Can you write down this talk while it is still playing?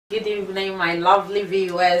Good evening, my lovely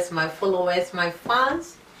viewers, my followers, my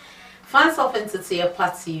fans of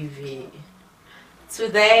Entitiepa TV.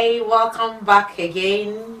 Today, welcome back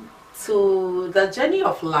again to the Journey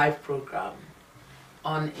of Life program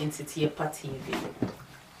on Entitiepa TV.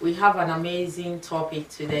 We have an amazing topic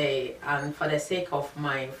today, and for the sake of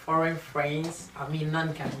my foreign friends,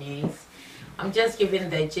 non-Ghanaians, I'm just giving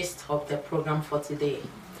the gist of the program for today.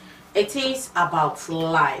 It is about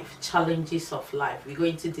life, challenges of life. We're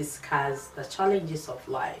going to discuss the challenges of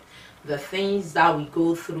life, the things that we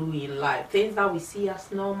go through in life, things that we see as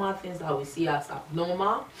normal, things that we see as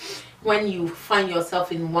abnormal. When you find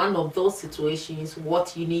yourself in one of those situations,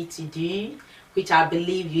 what you need to do, which I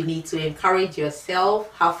believe you need to encourage yourself,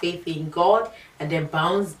 have faith in God, and then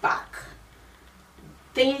bounce back.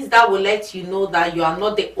 Things that will let you know that you are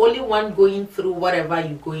not the only one going through whatever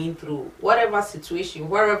you're going through. Whatever situation,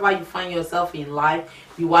 wherever you find yourself in life,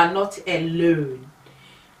 you are not alone.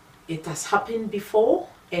 It has happened before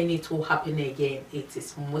and it will happen again. It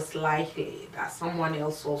is most likely that someone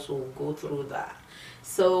else also will go through that.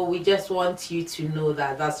 So we just want you to know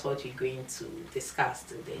that that's what we're going to discuss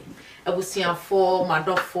today. Ebusian for,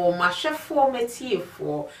 madam for, mashe for, metie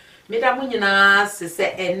for. Madam Munina says,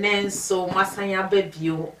 and then so Masanya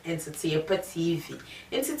Babio, Entitiepa TV.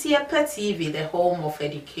 Entitiepa TV, the home of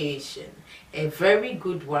education. A very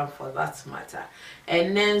good one for that matter.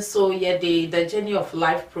 And then so yeah, the Journey of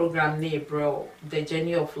Life program, bro. The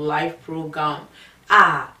Journey of Life program.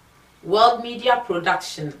 World Media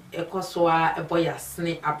Production, Ekoswa, Eboya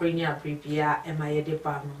Sne, Abrinia Bribia, Emma de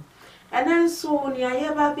Bano. And then so near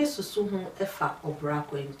Yaba Besusuhun Efa Obra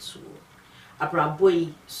going to.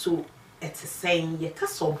 Abraboy so it's saying ye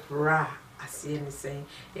castle bra as ye saying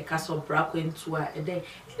ye castle bra into a day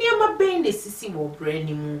near my brain is sissy will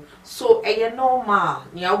brain so a normal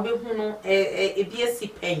near be who a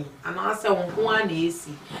BSc pain and I say one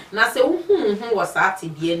easy and I say who was at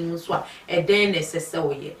the end so a day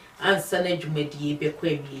necessary and sanage medi be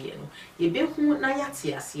quaby ye be who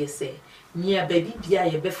nayati as ye say near baby bia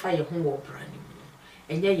ye be fire who will brand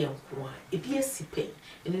and ye young one a BSc pain.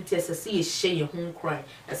 And it is a see share your home cry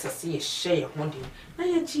as a see share your holding. Now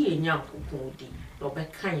your G and young goody, no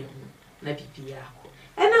back kind na bibiako.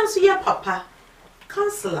 And also your papa,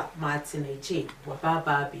 Councillor Martin A. J.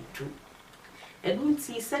 Wababa be true. And won't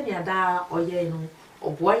see Sanya da or yeno,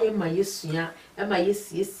 or boy my yesuya, and my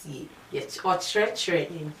yes, yet or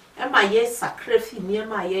treachery, and my yes sacrifice near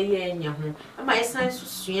my ye and your home, and my science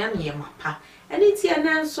suyan near my pa. And it's your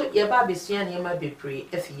nan so your baby suyan near my baby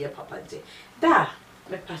if ye papa day. Da.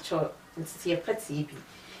 Me pacho Entitiepa TV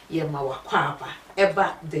ye ma wakwaba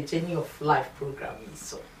eba the Journey of Life program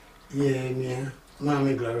so yeah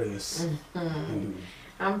Mama Glorious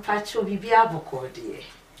am pacho bibia boko de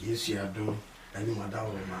yes you do any madam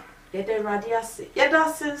ye de radiase ye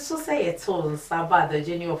da so say it all saba the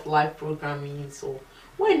Journey of Life program so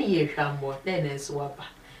when ye hwambo then so aba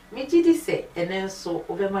me gidi say enen so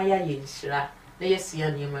obema ya ye nhira na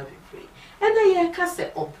yesia ne ma bibire and na ye ka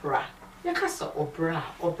se opera Yakasa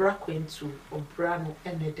obra quentu obrano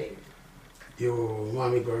enede. Yo,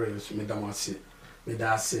 Mammy Glorious, Medamasi,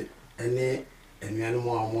 Medasi, any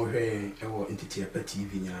animal more hair or Entitiepa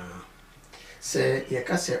TV. Say,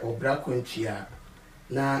 Yakasa obra quentia,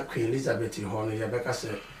 na Queen Elizabeth Horn, Yabeka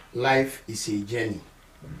say, life is a journey.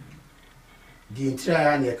 The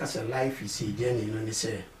entire Yakasa life is a journey, and they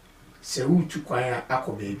say, who to choir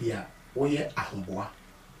ako baby, or ye ahumboa,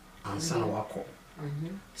 and son wako.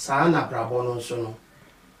 Saa na brabo no nso no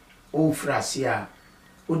o frase a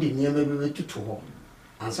o de niam be betutu ho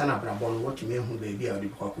ansa na brabo no wotumi hu ba bi a o de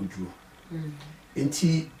kwa koduro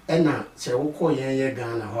enti ena se wo ko ye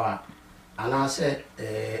Ghana ho a ana se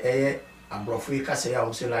abrofo yi ka se ya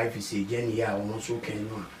o se life is a journey ya o so kan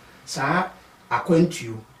no saa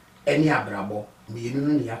akwantuo eni abrabo mienu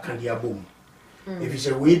no ne aka de abom if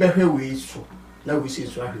se we be hwe we so na we se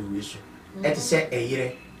so ahwe we so et se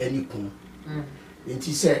eyire eni kun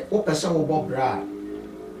Inti se o pesa wo bobra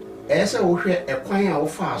se wo hwe ekwan a wo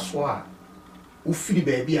fa aso a wo firi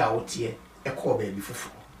baabi a wo tie ekọ baabi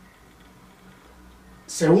foforo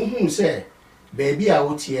se wo hu se baabi a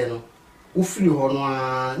wo tie no wo firi ho no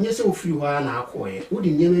a nye se wo firi ho a na akọye wo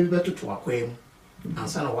di nyema bi betoto akwam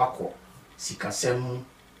ansa na wakọ sikasem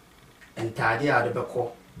entade a de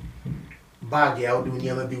bekọ bag a wo do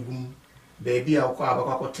nyema begum baabi a wo kọ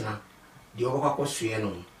abakọ de wo bakọ sue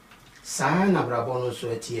no saa na brabo no so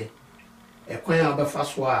atie ekwan a obefa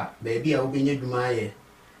so a baabi a obenya dwuma aye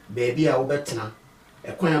baabi a obetena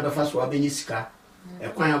ekwan a obefa so abenya sika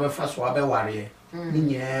ekwan a obefa so abeware ni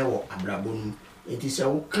nyɛ wo abrabo no enti sɛ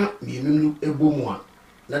wo ka mienu no ebomu a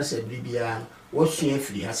na sɛ bibia wo sua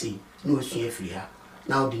afiri ha sei na wo sua afiri ha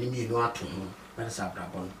now the name you know at home that's a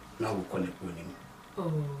brabon now we call it with him.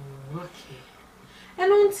 Oh, okay.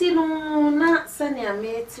 And until no, not sending a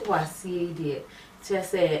mate was here, dear.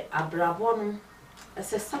 Just say a brabon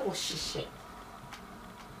as a sabo shishe.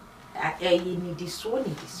 A need this one,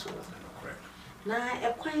 this one. Now,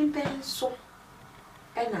 a quaint pen so.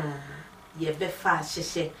 And ye be fast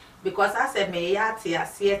shishe. Because as a mayati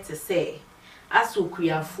as yet to say, as who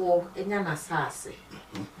create for any assassin.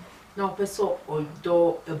 No person or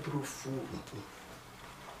door a brufu.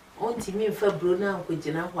 Onti me for Bruna, which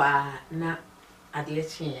you know why na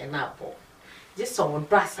adletching an apple. Just so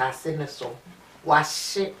brass as in a so.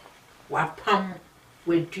 Wash it, wapam,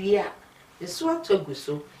 with dear. The swat to go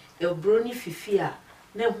so, a brony fifia,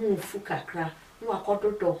 no whom fukakra, no a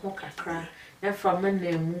quarter to honkakra, and from a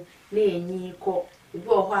name, nay, ni co.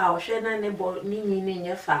 Go wow, shena nebo nini in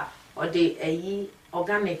your fa, or de a ye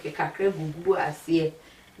organic a cacre boo as ye.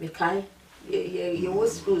 Mikai, ye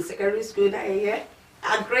was school, secondary school, a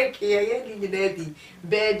great here, ye lady,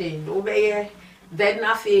 bedding, obey, then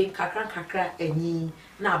nothing, kakra, and ye,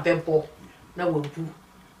 now bempo, no will do.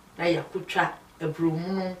 Now ya could trap a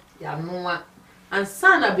broom, ya no and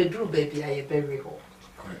son of a drew baby, I bury home.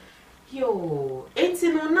 Yo, ain't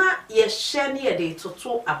no na ye share near day to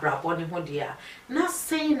two abraboni ho dear. Na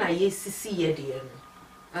saying na ye sisi ye dear.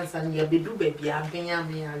 And son ye be do baby, I've been a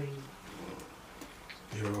marry.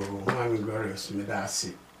 Yo, Mammy Glorious, me that's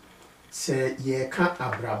it. Say ye can't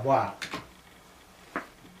abrabwa.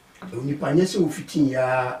 Only panyesi 15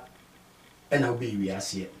 years and I'll be we are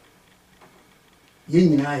here. Ye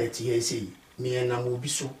na ye tie say me and I'm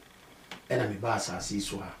obiso and I'm a bass as see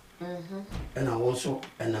so. And I also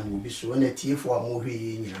and I'm be so and a tea for a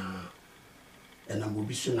movie and I'm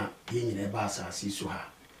be so not in a bass as see so.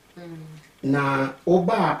 Na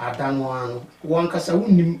oba adanwan one cassa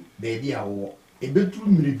wouldn't baby a war a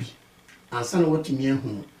bedroom maybe and son what me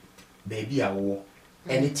home baby a war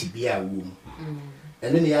and it be a womb.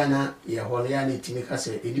 And then Yana, your Holiani Timika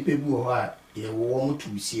said, a dipper or a warm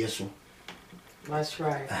to see so. That's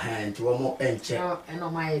right. And to one more and check and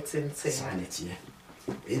on my sanity.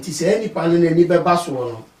 It is any pan in any bass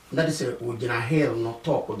one that is a would hair not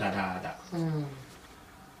talk with that.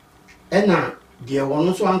 And now, dear one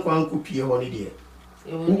also uncle could be a holiday.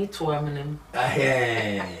 You will need to women.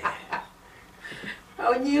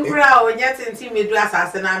 Oh, you grow yet in timid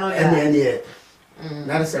glass and I know that.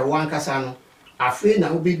 That is a one casano. I feel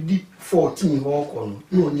now be deep 14 walk on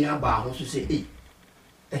no nearby who say, eh,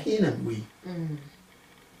 a hen and we.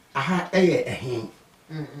 Aha, a hen.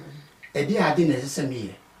 A dear I didn't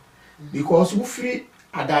necessarily because we free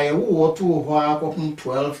a die or 2 or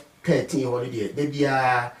 12, 13 holiday. They be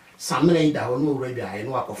a summoning that no ready. I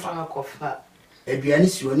know of fat. A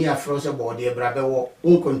pianist you only a frozen body, a brother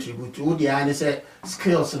won't contribute to the answer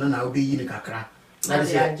skills and I'll be in a cacra. That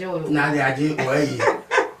is now the idea way.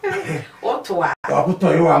 What to I put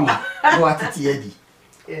to you, what it yedi.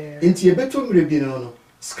 Into your bedroom ribbon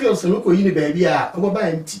skills and look in baby are over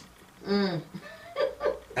by empty.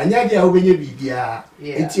 And yet, I will be there.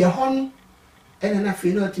 It's your home, and I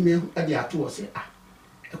feel not to me at the two say, ah,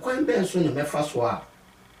 a coin bear soon a first war.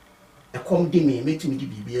 A com dimmy, make me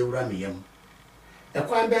be a ramium. A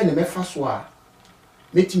coin bear in a first war,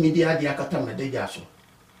 make me the idea catama de jasso.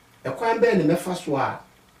 A coin bear in a first war,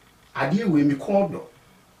 I deal with me cordo.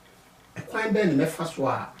 A coin bear in a first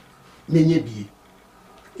war, may be.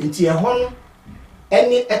 Into your home.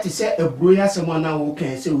 Any at say a brilliant someone now who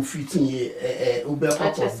can say 15 years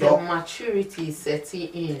maturity setting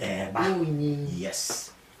in.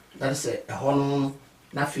 Yes, that is a honor,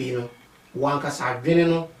 nothing. One cast are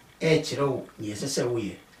grinning, a chiro, yes, a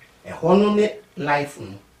way. A honor life.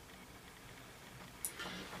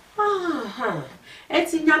 Aha,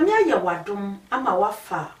 it's in Yamia Wadum, ama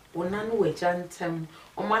wafa, or none with jantem,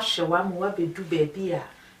 or mashawam, wabby do baby.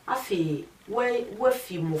 I feel. Where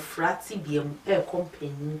film of frat TBM, a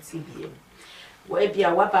company TBM. Where be a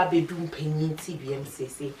wababy doom penny TBM,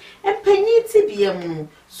 say, and penny TBM,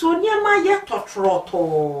 so near my yet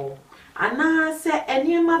trotto. And I say, and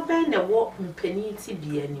near my band a walk in penny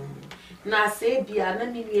TBM. Now say, be an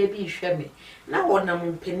enemy, be shemmy. Now one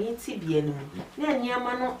among penny TBM. Near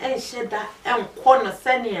mano and shed that and corner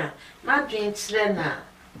senia, not drink trena.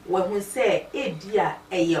 When we say, eh, dear,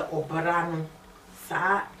 a year or barano.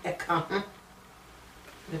 A come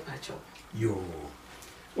the patch. Yo,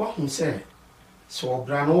 what who say? So,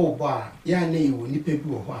 Brano bar, ya nay, you nip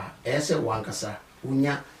as a wankasa,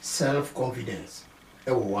 unya self confidence.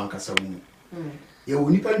 A wankasa win. You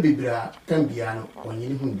nippon be bra, tambiano, on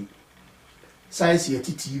yin hundi. Size ye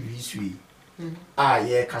TV sweet. Ah,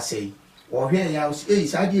 ye casse, or here house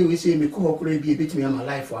is idea we say me ko kura bi bit me my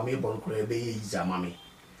life for me bon kura be easy mama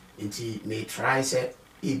nti me try say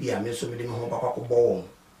e bi a me so me de me ho bakọ bo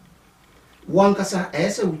one kasa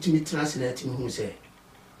ese wutimi translate me hu say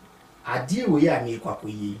adie we ya me kwakọ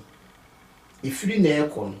yi ifiri na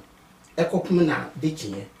ekọ ekopum na de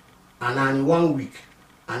kinye and 1 week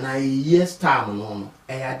and a year's time no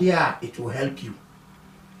idea it will help you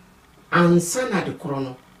and sana de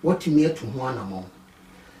krono what me to ho anamo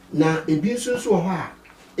na ebi nso ho a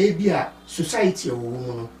ebia society a wo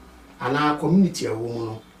mu no ana community a wo mu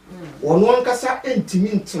no wono ankasa entimi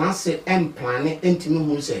ntrase emplane entimi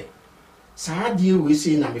hu se saadie we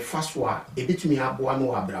sei na me faso a ebetumi aboa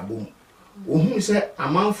no abrabom ohun se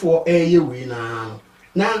amanfo eye we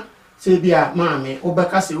na se bia maame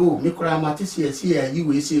obeka se o me kura matisi esi ya yi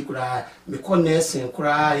we sei kura me ko nursing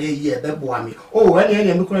kura ye beboa me o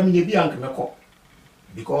ene me kura me ye bia nke me ko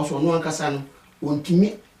because wono ankasa no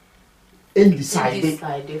ontimi indecisive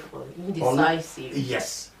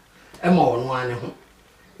yes ema wono ane ho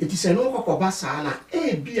iti se no kokoba saa na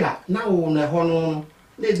bia na wo na ho no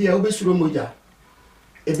na bia obesuro moja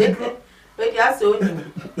ebedru we dia se oni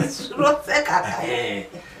suro se kaka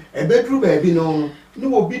ebedru ba bi no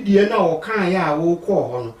ni obi die na o kan ya wo ko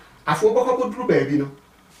ho no afo bokoko dru ba bi no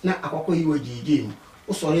na akoko yi wajije mu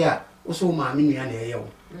wo sori a wo so maami nua na eye wo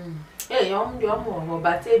yom ho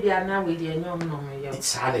bate bia na we die nyom no yo it's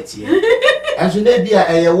sanity aso na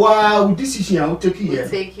bia wa wo decision a wo take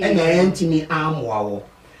here na entimi amwa wo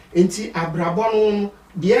enti abrabo no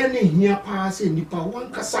de na hia pa se nipa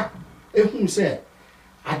wankasa ehun se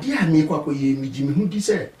ade a me kwakọ ye mijimi hu di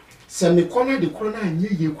se me kona de korona anye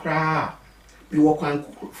ye kura bi wo kwan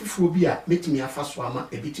fufuo bi a metimi afa so ama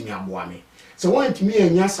ebitimi aboa me se wantimi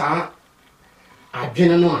anya saa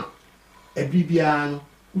adwene no a ebibia no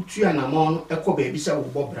utua na mo no ekọ ba bi se wo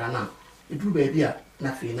bobra na eduru ba bi a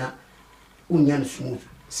na fe na unya no smooth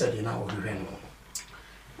se de na wo hwe no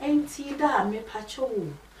enti da me pacho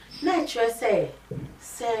na chere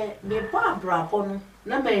se me ba brabo no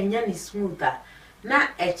na ma nya ni smooth a na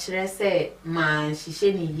chere se man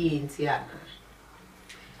hihye ni ye enti ana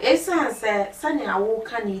esan se sani awo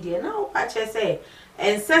ka ni de na o pa chere se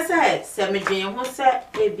ense se me dwen ho se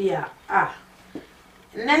ebia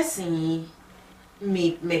nesi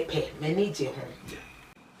me pe me ni je ho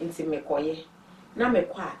enti me koye na me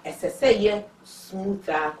kwa esese ye smooth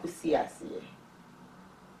a kusi ase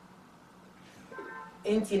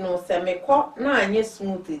enti no se me ko na anye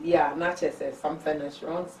smooth dia na chese something is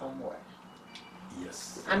wrong somewhere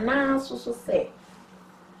yes and now so say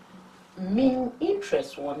mean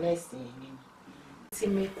interest wonesi enti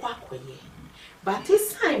me kwa koye but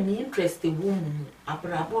this time me interest the woman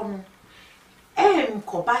abrabo no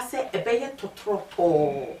ko ba se ebeye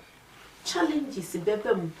totroto challenges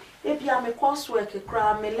bebem ebia me course work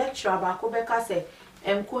kra me lecture ba ko beka se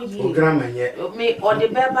enko yi program anye me ode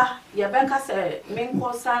beba ye beka se me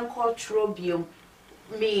nko san cultural bio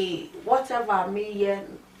me whatever me ye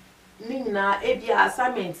na ebia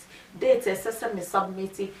assignment date sese me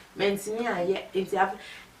submit mentini aye enti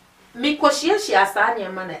me ko hie asa anya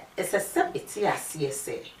ma na sese beti ase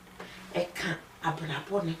se eka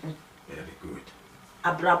abrabo ne ho very good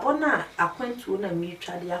abrabo na akwantuo na me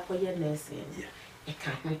twade akoye nurse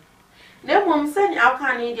eka ho na mom sani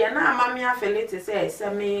akani dia na amame afelete se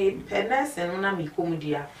me penese no na me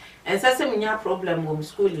komudia ensese me nya problem wo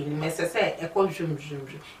schooling me sese ekojum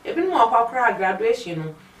ebi no akwakra graduation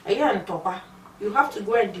no eya ntopa you have to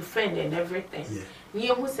go and defend and everything ni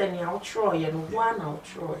ehu sani outro ye no wa na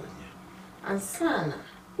outro ansana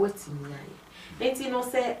wetimi aye enti no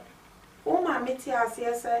se o ma meti ase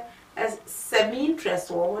as semi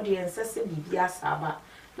interest or audience ensese bibia saba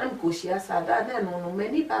na mkoshia sada na no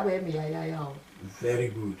many baba me ya very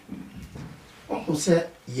good o se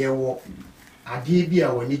yewo ade bi a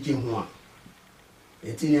woni gi ho a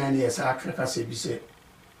etini ani esa akraka se bi se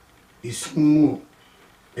isumu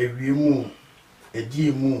ewiemu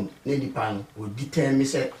ediemu ne nipa no o determine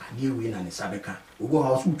se ade wi na ne sabeka ogo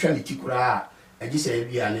house utwa ne tikura a agi se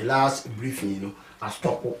bi a ne last briefing no a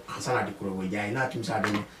stop ansana de kuro we jai na tum sa de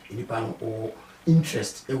nipa no o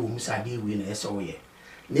interest e wo musa ade wi na ese wo ye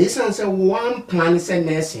na esan se one plan se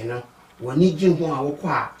nursing no woni gi ho a wo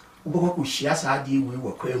kwa a wo bako ko hia sa ade wi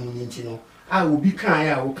wo kwa mu ni nti no a obi kan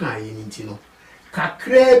ya wo kan ye ni nti no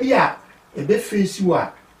kakra bi a ebe face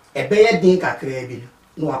wa ebe ye din kakra bi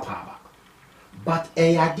no apaba but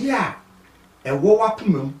ade a ewo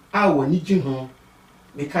wapemam a woni gi ho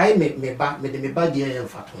me kai me ba me de me ba die ye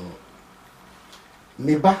mfato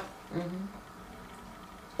me ba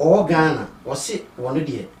o Ghana o si wono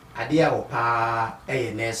de ade a wo pa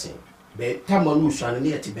nursing be tamanu usane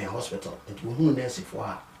ne ati ben hospital enti wo hu nurse fo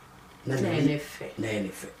a na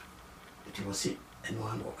nefe it was it and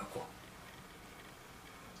one okako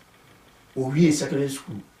owie secondary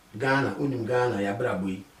school Ghana unim Ghana ya bra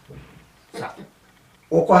boy sa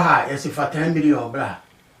okwa ha yesifa 10 million bra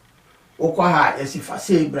okwa ha yesifa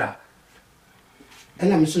say bra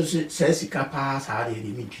and I'm so say sika pa sa de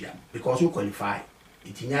me tua because you qualify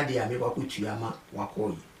itinya de ame kwa kutua ma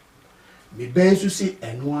wakoyi me ben so say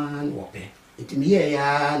enwan wo pe itimi ye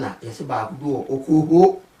ya na yesi ba kudo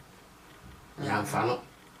okoho ya mfano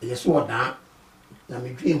yeso odan na me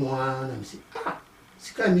dwe ho na me say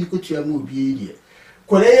sika mi kutua ma obi die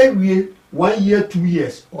kole ye wie 1 year 2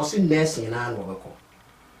 years o se nursing na no beko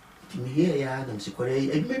itimi ye ya na me say kole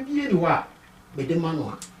e me bie ni wa me de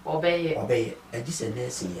mano obeye agi se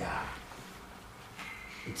nursing ya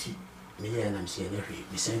iti me ye na me say na hwe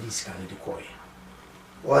me send this kind of call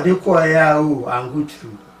or the call ya o and go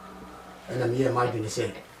through and me imagine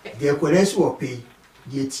say the college will pay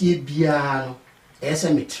the tie bia no ese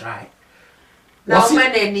me try na o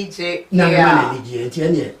man enije na man enije enti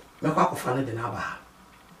ene me kwa kofa no de na ba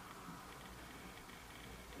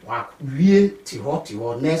wa wie ti hot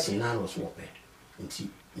nursing na no so pe enti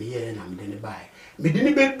me ye na me de ne bai me de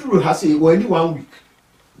ne be duru ha say only 1 week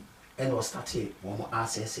and was started one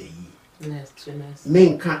access yi nurse me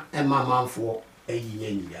nka e mamanfo ayi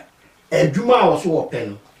nyanya adwuma a wo so wo pe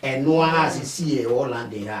no eno a asisi e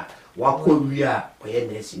Holland ha wakọ wi a oye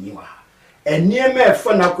nurse ni wa eniema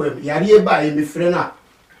efa na kwam yare e ba e me frɛ na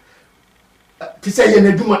ti sɛ ye na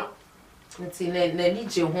adwuma nti na ni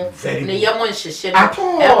je ho na ye mo nhyehyɛ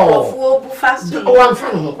no e kofo bu faso o am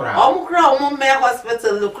fa no kora o mo kra o mo me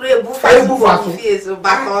hospital lo kra bu faso fees o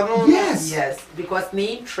back on yes because me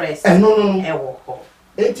interest no e wo ho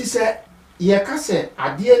enti sɛ ye ka sɛ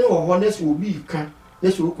ade ne wo ho na sɛ obi ka na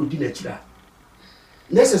sɛ okodi na kira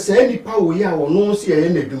necessary nipa wo ya wo no se ye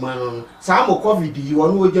na dwuma no sa mo covid yi wo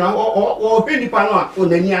no ogira o pe nipa no a o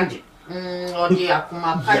nani age o di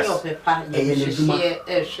akuma pa yo pepa ye hye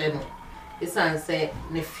e hwe no isan say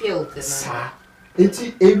ne field na sa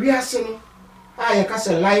enti ewiase no a ye ka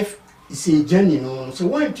say life is a journey no so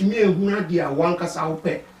want me ehunu ade a wan kasa wo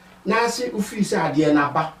pe na se ofiri se ade na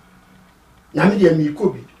ba na me de mi ko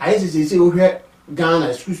bi aye se o hwe Ghana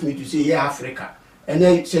excuse me to say here Africa and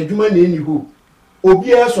then se dwuma na eni ho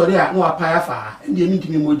obi e sori a no apaya fa ndi emi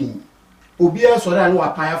ntimi modin obi e sori a no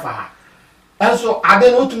apaya fa enso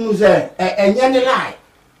ade no tunu se enye ne lai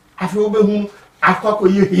afi obehu akoko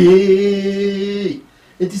ye he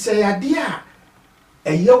eti se ya dia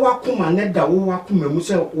eye wakoma ne da wo wakoma mu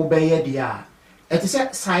se wo beye dia eti se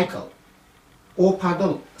cycle o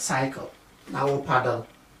paddle cycle na wo paddle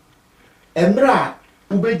emra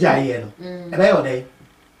ubejaye no ebe yo dey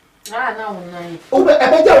na wonai ube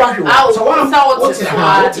ebeja wahwo so one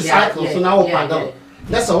what cycle so na wo paddle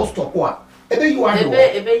let's all stop wa ebe you wahwo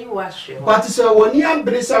ebe you wahwo but so woni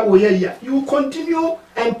ambresa wo ya you continue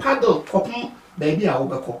and paddle kopum baby a wo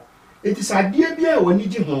beko it is ade bia woni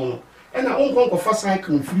gi ho no e na onkonko fa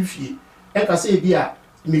cycle mfirifie e ka se bia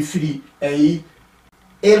me firi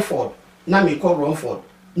Airford na me call Romford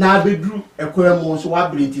na bedru ekwemo so wa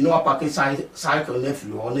brenti na wa pack cycle na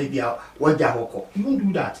firi ho na bia waja hoko you don't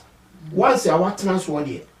do that once you are transfer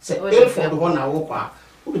there say Airford ho na wo kwa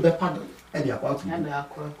wo be paddle e dia kwa tu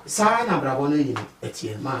sa na brabo na yin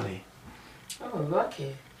etie mame oh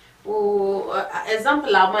okay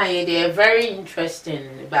example am I they are very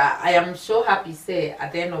interesting but I am so happy say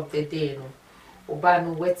at the end of the day no oba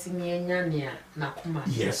no wetimi enya ne na kuma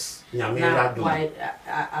yes nyame rado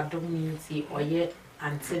adomiti oye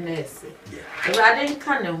antinese ewade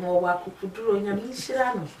nka ne ho wa kukuduro nyame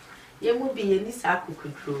nhira no ye mu bi ye ni sa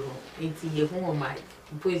kukuduro enti ye hu mai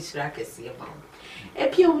bo nhira kese ye ma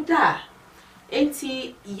epi uda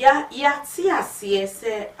enti ya ti ase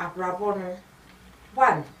se abrabo no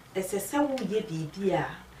one esese wo ye bibia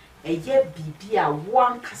eye bibia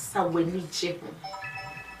wan kasa wani je ho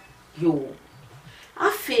yo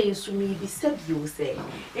afen so mi bi se bio se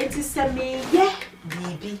enti se me ye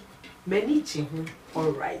bibi mani je ho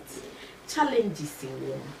all right challenges in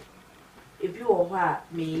wo ebi wo ho a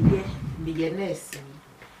me ye nurse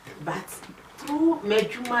but through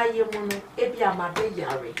medjuma ye mu no ebi amade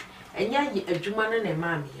yare enya ye adwuma no na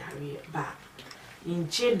ma me yare ba in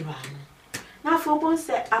January na for bon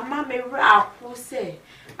say ama me ra akwo say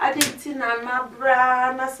adenti na na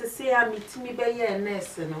bra na sese a mitimi be ye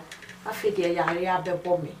nurse no afede yare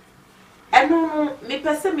abebo me eno me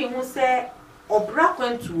pese me hu say obra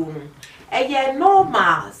kwantuo no eye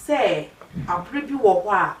normal say abra bi wo ho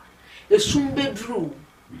a esum bedru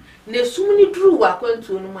na esum ni dru wa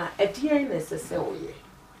kwantuo no ma edie na sese oye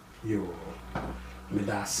yo me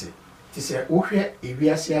da se ti se wo hwe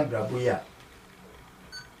ewiase abrabo ya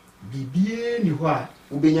bibie ni hɔ a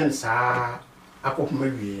wobɛnya no saa akɔpoma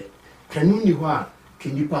wie kanu ni hɔ a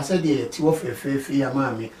kenipa sɛ deɛ ti wɔ fɛfɛɛfɛ ya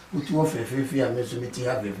maame wotu wɔ fɛfɛɛfɛ ya me so meti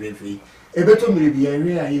ha fɛfɛɛfɛ ɛbɛtɔ mmere bi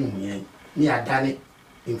ɛwe a yɛnhuya ne adane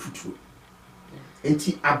mfutuo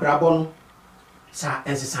enti abrabɔ no saa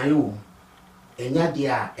ɛnsesan wɔ mu ɛnya deɛ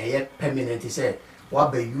a ɛyɛ permanent sɛ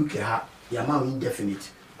waba UK ha yɛma wo indefinite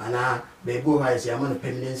anaa baabi wɔ hɔ a yɛma no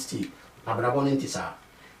permanent stay abrabɔ no nti saa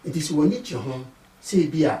nti sɛ w'ani gye ho sɛ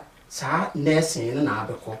bi a saa nursing no na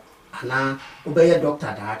abɛkɔ anaa wobɛyɛ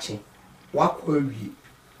doctor daakye wakɔ awie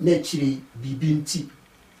na akyire biribi nti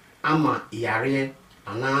ama yareɛ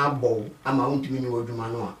anaa bɔw ama wontumi ne w'adwuma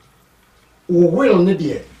no a wo will no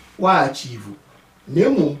deɛ woachieve na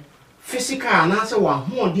mmom physical anaasɛ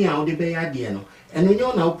w'ahoɔden a wode bɛyɛ adeɛ no ɛno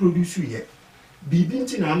nyɛ na woproduce yɛ biribi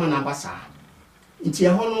nti na ama no aba saa nti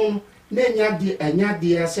ɛhɔ no na ɛnya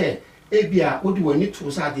adeɛ sɛ ebi a wode w'ani too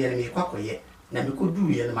sɛ adeɛ no mekɔ akɔyɛ na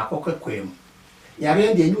mekɔduruiɛ no makɔkɔkɔɛ mu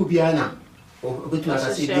yareɛ deɛ nyɛ obiara na obetuma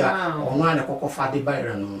sase bia ono ana kokɔfa de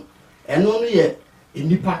bayra no ɛno no yɛ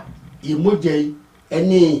nipa yɛ mogya yi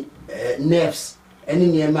ɛne nerves ɛne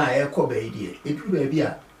nneɛma a ɛkɔ baayi deɛ eduru baabi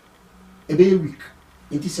a ɛbɛyɛ weak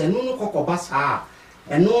nti sɛ no no kɔkɔba saa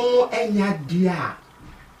ɛno no ɛnya deɛ a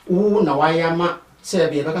wo na wayama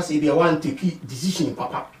sɛ bia bɛka sɛ bia wan take decision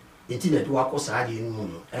papa nti na de wakɔ saa deɛ no mu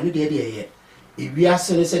no ɛno deɛ deɛ yɛ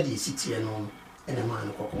ewiase no sɛ deɛ sitie no ɛna ma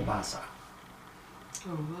no kɔkɔba saa.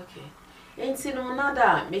 Oh, okay. Enti no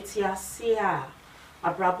nada meti ase a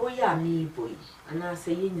abrabo ya me boy ana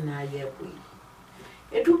se ye nyina ye boy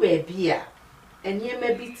edu baabi a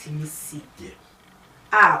enema bi timi si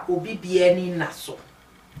a obi bia ni naso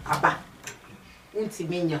aba unti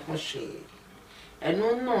menya ho hwe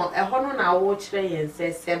eno no eho no na wo kire yen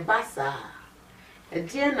se basa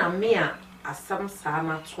edie na me a asam sa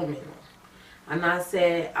na to me no ana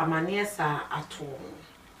se amane sa ato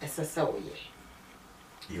esese wo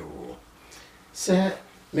ye yo sɛ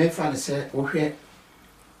mefa ne sɛ wohwɛ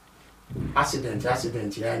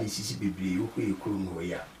accident ya ne sisi bebree wokɔ ekrom hɔ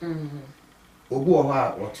ya obu wɔ hɔ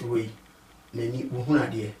a wɔto hɔ yi n'ani wohunu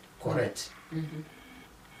adeɛ correct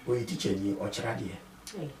oyi teacher ni ɔkyerɛ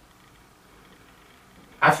adeɛ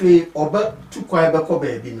afei ɔba tu kwae bɛkɔ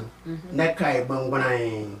baabi no na kae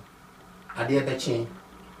bangbanan adeɛ bɛkye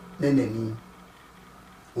na n'ani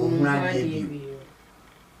wohunu adeɛ bio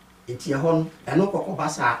enti ɛhɔ no ɛno kɔkɔba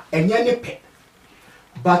saa ɛnyɛ ne pɛ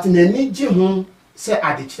but n'ani gye ho sɛ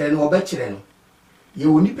adekyerɛ no ɔbɛkyerɛ no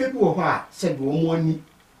yɛwɔ nipa bi wɔ hɔ a sɛ de wɔn ani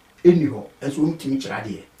ɛni hɔ ɛnso wɔn tumi kyerɛ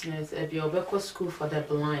adeɛ. Yes, ebi ɔbɛkɔ school for the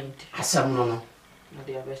blind. Asɛm no no. Na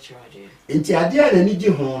de ɔbɛkyerɛ adeɛ. Nti adeɛ a n'ani gye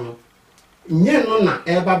ho no nyɛ no na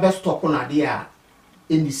ɛba bɛ stop na adeɛ a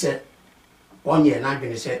ɛni sɛ ɔnyɛ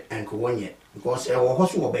n'adwene sɛ ɛnko wɔnyɛ because ɛwɔ hɔ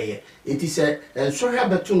so wɔbɛyɛ nti sɛ nsɔhwɛ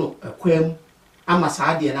abɛto no ɛkwan mu ama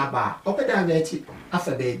saa adeɛ no aba a ɔbɛda abɛakyi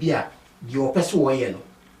afa baabi a deɛ ɔpɛ sɛ wɔyɛ no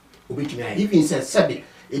obetumi ayɛ even sɛ sɛbe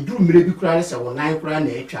eduru mmere bi kura ne sɛ wɔn nan kura na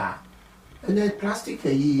atwa ɛnɛ plastic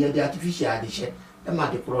ayi yɛ de artificial ade hyɛ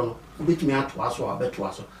ɛma de korɔ no obetumi atoa so a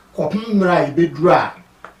bɛtoa so kɔpem mmere a yɛbɛduru a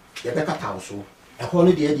yɛbɛkata wo so ɛhɔ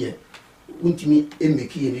no deɛ wontumi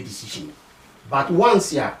make yɛ ne decision but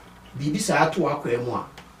once ya biribi saa ato akɔɛ mu a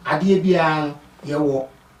adeɛ biara no yɛwɔ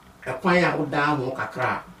ɛkwan a wodaa ho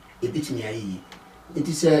kakra a ebetumi ayɛ yi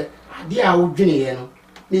nti sɛ adeɛ a wodweneɛ no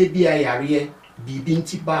na ebi a yareɛ biribi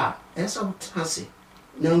nti ba a ɛsɛ wotena ase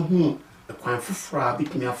na hu ɛkwan foforɔ a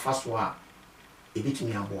betumi afa so a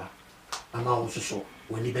ebetumi aboa ama wo soso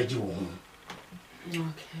w'ani bɛgye wo ho.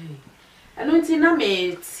 Okay. Ɛno nti na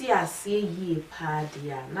me ti aseɛ yie paa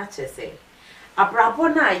deɛ a na kyerɛ sɛ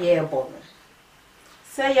abrabɔ na yɛrebɔ no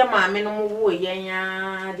sɛ yɛ maame no mo wo yɛn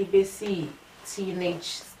a de bɛsi teenage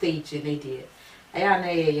stage ne deɛ ɛyɛ na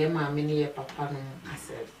yɛ maame ne yɛ papa no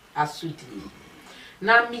asudie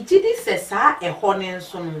na me gidi sɛ saa ɛhɔ ne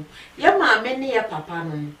nso no yɛ maame ne yɛ papa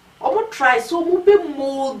no ɔmo try so mo be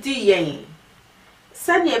moldy yɛn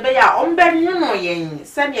sɛnea ɛbɛyɛ a ɔmbɛnwono yɛn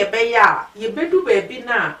sɛnea ɛbɛyɛ a yɛbɛdu baabi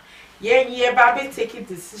na yɛn yɛba bɛ take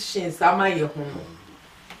decisions ama yɛ ho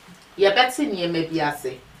yɛbɛte nneɛma bi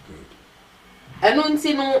ase ɛno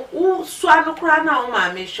nti no wo soa no kora na wo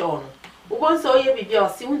maame hwɛ no wobɔ sɛ ɔyɛ bibi a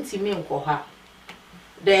ɔse wontimi nkɔ ha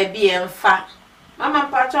daabi ɛmfa mama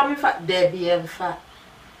mpatwa me fa daabi ɛmfa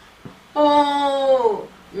oh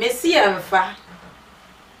mesi ɛmfa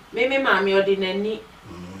me maame ɔde n'ani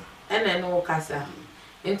ɛna no wo kasa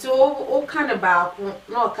nti wo ka ne baako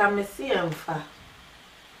na ɔka mesi ɛmfa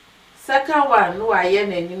second one no ayɛ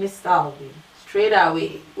n'ani ne style bi straight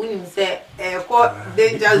away unim say ɛkɔ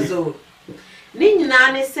danger zone ni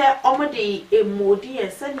nyina ne sɛ ɔmo de emodi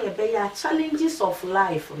ɛsɛ ne ɛbɛyɛ challenges of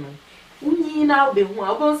life no unyi na be hu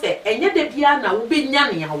abon say enye da bia na wo be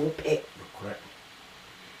nya ne awo pe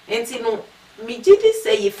enti no mi gidi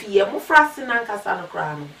say yefie mo frase na nkasa no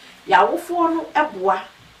kra no ya wofo no eboa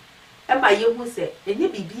e ma ye hu say enye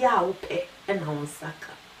bibia a wo pe e na won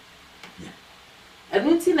saka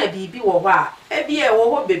enu ti na bibi wo ho a e bia e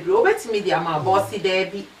wo ho bebre obetimi dia ma bossy da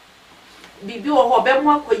bi bibi wo ho be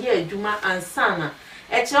mo akoye adwuma ansana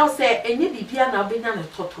e kire say enye bibia na obenya ne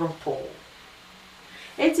totoropo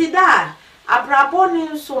enti da abrabo ne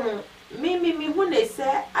nso no mi hu ne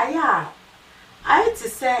say aya I to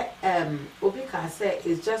say obi can say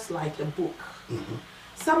it's just like a book.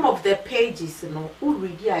 Some of the pages, you know, who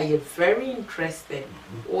read are very interesting.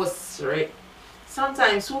 Or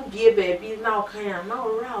sometimes who be a baby now can now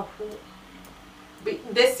around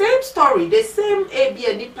the same story, the same AB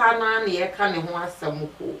and Nipana near Kane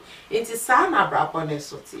Samuku. It is Sana Brapone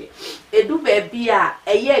Soti. Edu baby a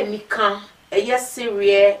ye Nikan, a yes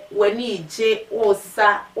Syria, when he J or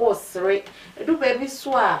Sa or Sre. Edu baby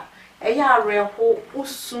swa. Eya reho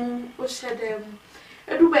usun ushedem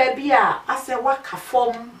edu baby a ase waka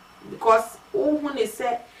form because hu ne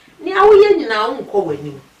say ni awoye nyina unko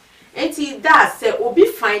wani enti da say obi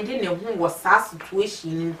finding ne hu was sa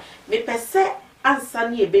situation me pese ansa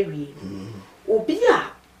ne ebewie obi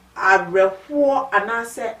a areho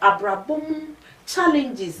anase abrabom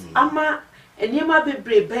challenges ama eniema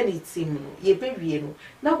bebre benetim no ye bewie no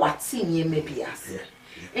na wati niema biase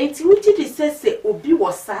enti wuti di sese obi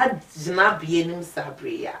wo sa gina bie nim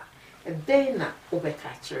sabria e den na obeka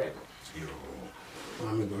kire no yo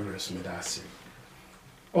mami glorious me da ase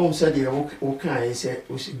on said the o kan say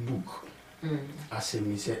o si book ase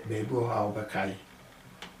mi say baby o ha obekai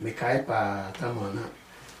me kai pa tamana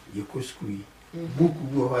ye ko school book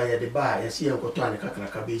bu o ya de ba ya si enkoto an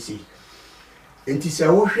kakraka be si enti se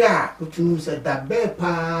wo hwe a otunu se da be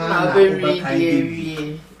pa na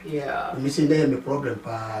obekai yeah me say na me problem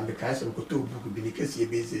pa me kai se ko to book bi ni kesi e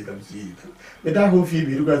be say da bi me da ho fi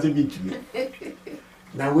bi ruga se bi ntumi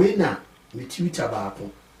na we na me Twitter ba ko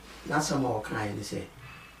na sama o kan ni say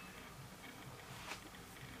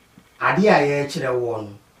ade a ye kire wo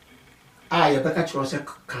no a ye beka kire se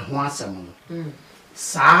ka ho asem no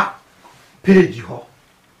sa page ho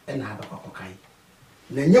e na ba ko kai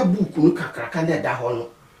na nya book no kakraka na da ho no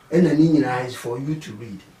e na ni nyina is for you to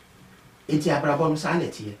read. Enti abrabon sa na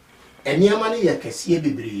tie eniama ne ye kese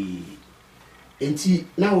bebre enti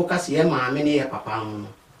na wo kase ye maame ne ye papa no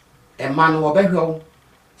e ma no wo behwe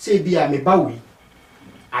se bia me ba wi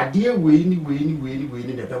ade we ni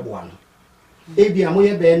de bebo no e bia mo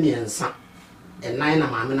ye be miensa enan na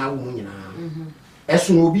maame na wo mu nyina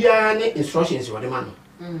eso no bia ne instructions wo de ma no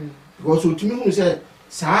because otumi hu se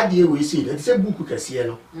sa ade we se de se book kase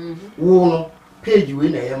no wo no page we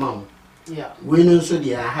na ye ma wo yeah we no so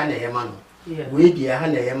dia ha na ye ma no we dia ha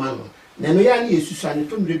na ye ma no na no ya na yesusa ne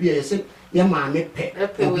to mre bia ye se ye maame pe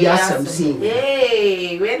obi asam sin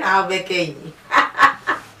hey we na obekei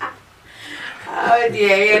oh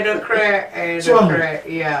dear you don't cry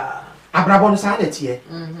yeah abrabon sa na tie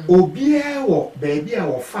obi e wo baby a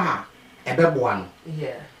wo fa ebeboa no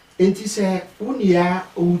yeah enti se unia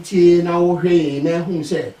utie na wo hwe na hu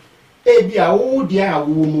se e bia wo dia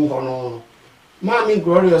wo mu ho no Mami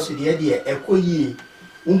glorious de ekoyi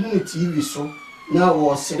uhunu TV so na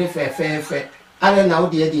wo sere fe ale na wo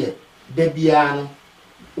de da bia no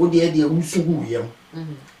wo de wusugu yam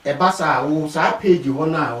e basa wo sa page ho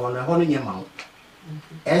na ho no nyema wo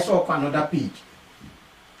e so kwa another page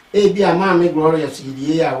e bia Mami glorious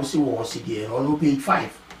de ya wo si wo si de ho no page 5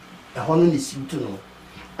 e ho no ni siutu no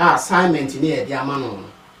assignment ni e de ama no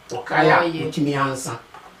o kaya utimi ansa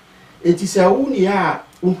enti se wo ni a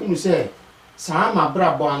uhunu se sa ma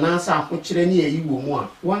brabo anansa akokire ne yayi wo mu a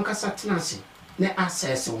wankasa tenase ne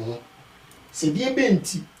access wo se die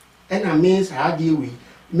benti ena me sa ade we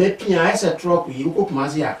mepia ese truck yi ko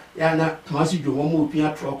kumase a ya na kumase dwomo mo pia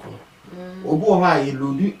truck no obo ho a ye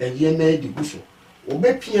lodu aye na di guso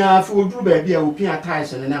obepia fi oduru ba bia opia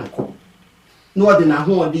ties ne na nko no ode na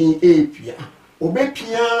ho ode epia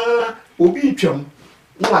obepia obi twam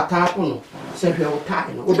no atapo no se hwe o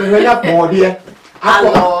tie no obehwe na pode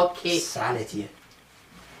okay sanity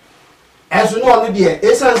eso no no de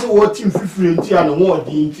essence wo team free nti a no ho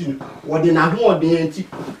ode nti wo de na ho ode nti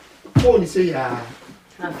phone say ya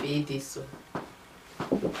na fe dey so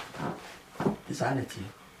sanity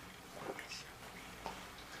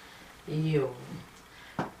yo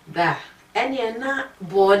da ene na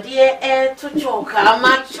body to choka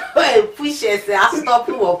ma pushes a stop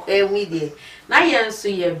wo kwemi de na yenso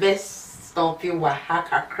ye best stop wa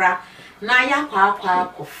hakakra na ya kwa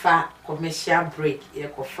kofa commercial break ye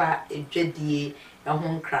kofa edwedie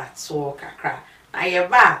ehon kratso kakra na ye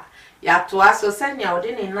ba ya to aso senya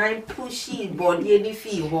odi ne nine pushy body any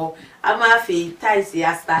fee ho ama fe ties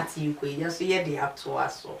ya start you kwe ya so ye de ato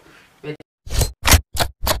aso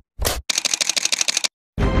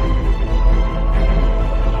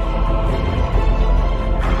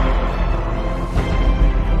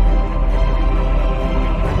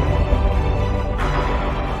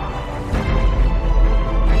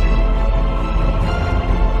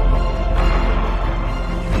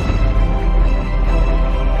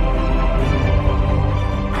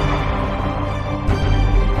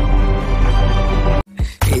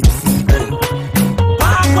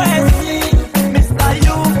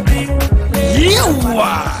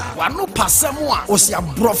Wano pasamwa osia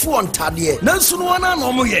brofo ontade nanso no wana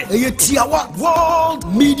no mo ye tiawa World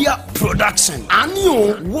Media Production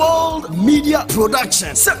anio World Media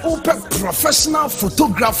Production se open professional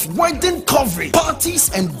photography, wedding coverage,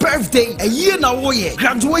 parties and birthday a year na wo ye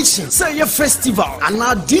graduation say ye festival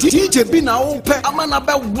ana DJ bi na open amana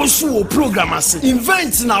be wosu program ase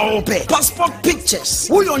event na open passport pictures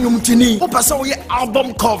wo yonyumtini opasa wo ye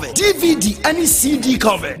album cover DVD any CD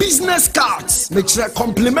cover business cards make sure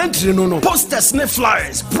compliment no posters ne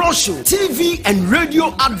flyers brochure TV and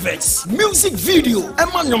radio adverts music video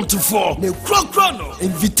emanyom to for ne krokrono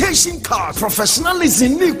invitation card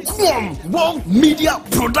professionalism ne kwom World Media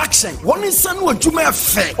Production one insanu adwuma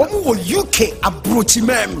fe omo UK abrochi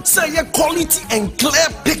mem say ye quality and clear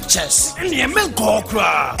pictures and ye men go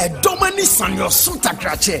kra e domani sanyo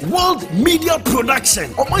sutakrache World Media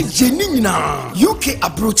Production omo yeni nyina UK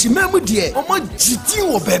abrochi mem de omo jiti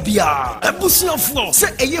wo babia ebusia floor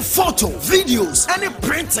say eye photo videos any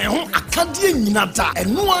printing ho akade nyinada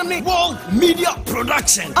eno ane World Media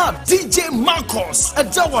Production DJ Marcos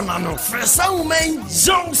Ejawanano Fresa woman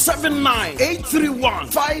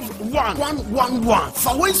 079-831-51111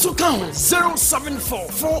 Fawensu count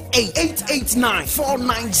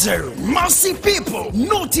 074-48889490 Mercy people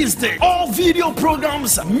notice that all video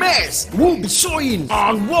programs Mess will be showing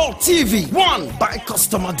on World TV 1 by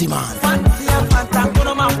customer demand.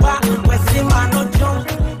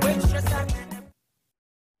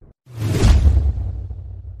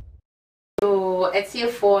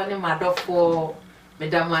 Etiefo ne madofo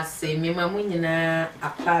medamase memamu nyina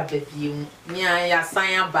apa babium nya ya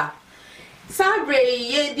san aba sabre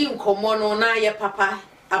ye di nkomo no na ye papa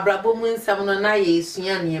abrabo mu nsam no na ye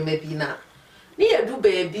esua ne mabina ne yedu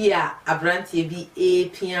baabi a abrantie bi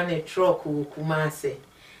epia ne truck wo kumase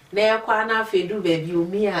na yakwa na afedu baabi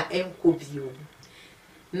omi a enko bio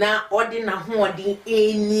na odi na ho odi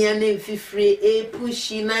enia na mfifire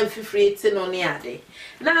epushi na mfifire ti no ne ade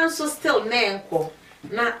na so still na enko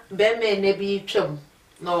na be me na bi twam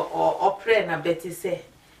no opre na beti se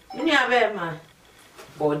mini abema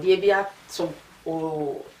body bi ato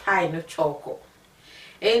o tie no choko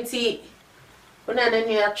enti una na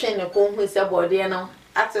ni atwe ne ko hu se body no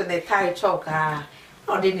ato ne tie choka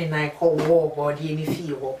odi ni na ko wo body ni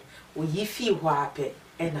fi wo o yi fi ho ape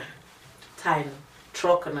ena tie no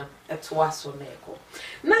truck na etwa so neko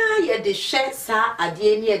na ye de hwe sa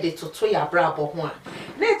ade ni ye de toto ya brabo ho a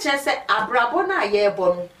na che se abrabo na ye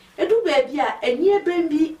bo no edu ba bia eni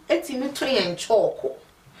ebembi etimi to ye nchoko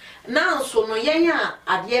na so no yen a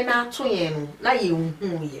ade na to ye no na ye hu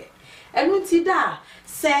ye enu ti da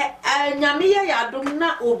se nyame ye yadom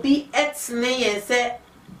na obi etne ye se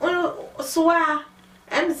so a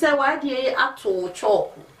em se wa de ato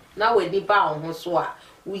choko na we di ba ho so a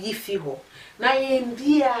uyi fi ho na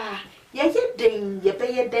yembia ye den ye be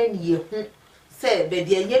ye den ye hu se be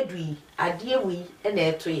de ye dui ade wi e na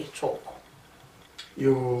eto ye choko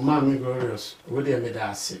yo mami glorious wo de me da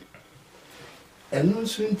ase enu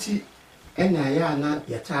nso nti ena ya na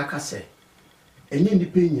ye ta aka se enye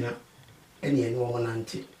ndipe nyina ene ene wo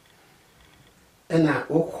nante ena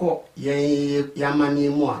okọ ye yamani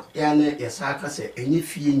mu a ya na ye sa aka se enye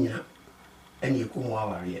fie nyina ene ekumu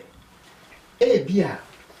aware e bia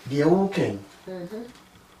de wo ken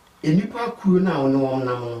enipa kuru na won won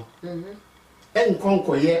nam no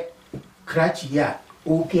enkonkoye krachi ya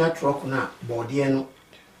opia truck na body no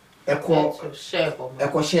eko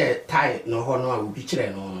share tie no ho no a obi kire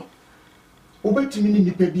no obetumi ni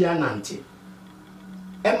nipa bi anante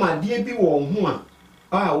e ma de bi wo ho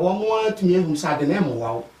a wo mo atumi ehum sade na mo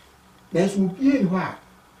wawo nanso obi e ho a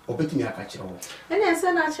obetumi aka kire wo ene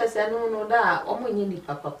ense na chese no da o mo nyi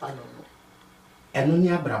nipa papa no eno ni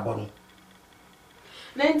abrabo no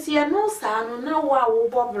na nti eno sa no na wo a wo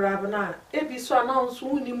bobrab na ebi so na nso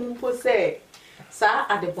uni mu mpo se sa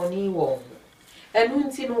adeboni wo eno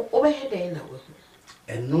nti no obehede na wo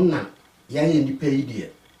eno na ya ye nipa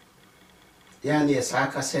idie ya na ye sa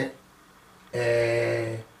aka se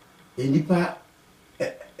enipa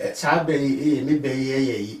Sabe, maybe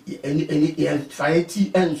any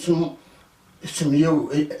fighty and some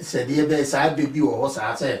said the other side baby or horse.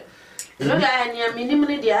 I said, no, I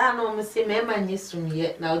minimally the no, say, Mamma, yes, from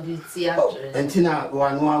yet now, did see after. and Tina,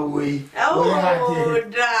 one way. Oh,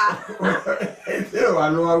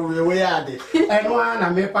 One way at it. And one I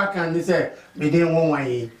may pack and say, me didn't want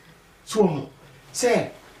way. So,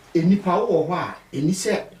 say, any power or why, any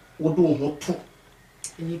set, would do what to.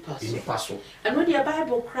 Any passo. And when your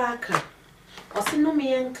Bible cracker, or see no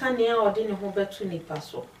me and canny or dinner home back to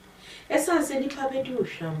Nipasso. As I said, if I do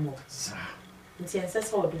shamo, Sir, and since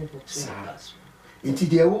that's all do to into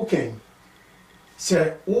the awoken.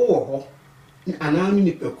 Sir, oh, and I mean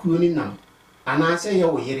a crooning now, and I say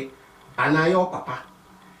your way, and I your papa,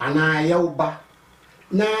 and I your ba.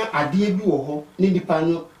 Now I dear do ho,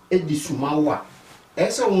 Nidipano, Eddie Sumawa.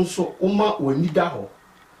 As I also, Oma, when you daho.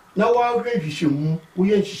 Now I'll read you,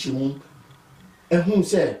 we ain't you, and whom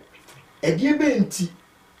said, a dear Benty,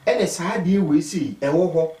 and a side dear we see, a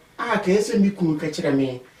woho, can't me cool catch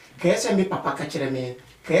me, can't me papa catch me,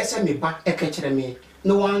 can't me back a catch me,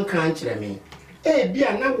 no one can't cheer me. Be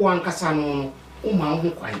no one casano,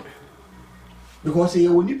 Uma quite. Because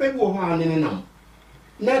you will nip go on in them.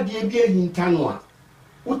 Now, dear beer in Tanua,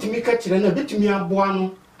 what me catch and a bit to me a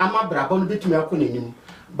buano, I'm a brabon bit to me a conim.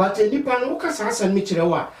 But a nipan Ocasas and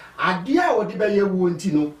Michelawa, a dear or the Bayer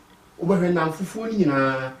Wontino, over her now for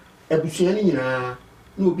Fulina, a Busianina,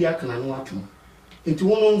 no Biacan and Watum. Into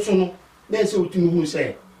one son, there's so to who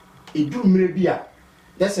say, it drew me beer.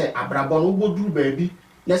 That's a brabon would do baby,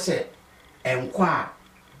 that's it. And qua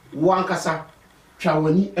one cassa,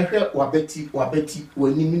 Chawani, Wabeti,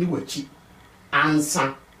 when you mean what cheap, and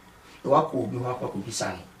son. The walk will be what could be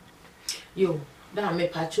son. You, that may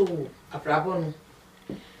patch you, a brabon.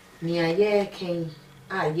 Near ye came,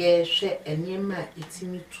 ye share and ye ma it's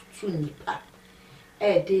me to nipa.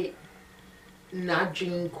 De na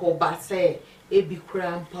drink or basse, a be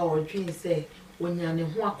cram power drink say, when you're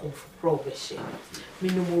in walk of probation.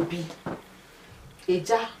 Minimo be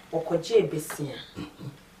Eja or coje besia,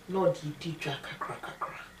 nor did track a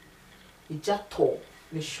cracker. Eja tall,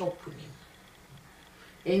 the shop with him.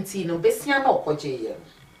 Ain't see no besia no coje,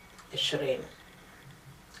 a shrine.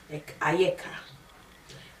 Ek ayeka.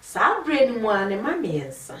 Sabre ni mwane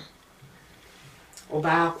mamiensa.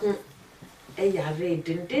 Obaako ya red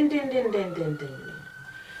den.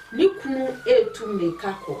 Ni kunu etum ne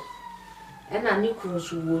kako. Ena ni kunu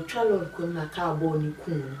so wo twalo kunu na ka bo ni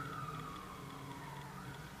kunu.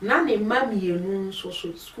 Na ne mamienu so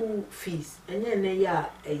school fees. Enye ne ya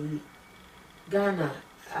Ghana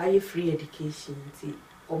aye free education ti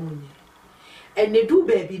omunye. Ene du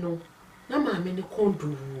baby no na maame ne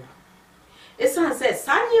kondu. Esan se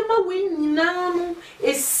sanyema we nyina no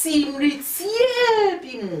esimritie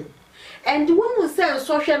bi mu. And when we say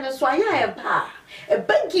social so aya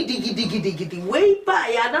eba gidi we ba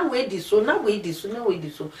ya na we di so na we di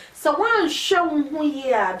so so wan hwe ho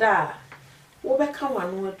ye ada wo beka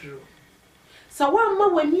wano aduro so wan ma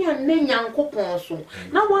wani anne nyankopon so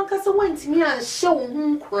na wan kasa wantimi an hye wo ho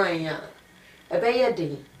nkran a ebe ye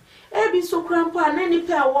den e bi so kran pa na ni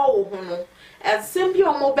pe awa wo ho no asem bi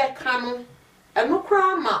o mo beka no eno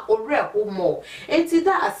kra ma ore ho mo enti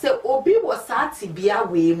da se obi wo saati bia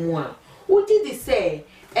we mu a udi di say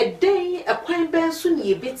a day a kwan ben so ne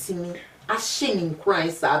yebetimi ahye ni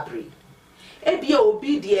nkran sabre ebia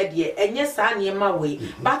obi de enye sa ne ma we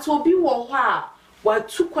but obi wo ho a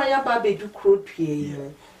watu kwan ya ba bedu kropie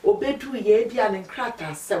no obedu ye bia ne nkrata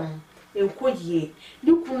asem enkoyie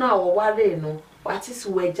ni kuna wo ware no watisi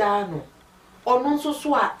waja no ono nso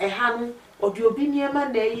so a eha no odi obi niema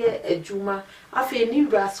na eye adwuma afa ni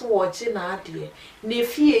wrase wo che na ade na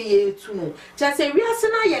fie ye etu no cha se wiase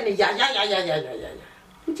na ye ne ya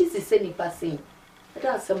which is the ni passing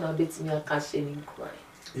ada asem na betimi aka hye ni nkran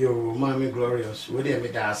yo mami glorious we dey me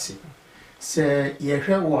da ase se ye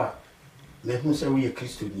hwe wo a me hu se we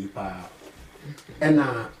Kristo ni pa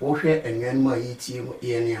ena wo hwe enwan ma yitie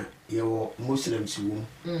ye ne a ye wo muslims wo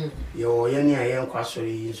ye wo ye ne a ye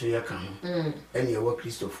nkwasori nso ye ka ho ena ye wo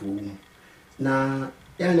Kristofo wo na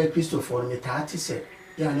ya na Kristofo me ta ati se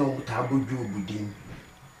ya na wo ta bo Job din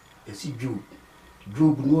esi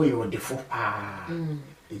Job no ye wo defo pa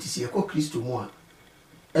enti se ye ko Kristo mu a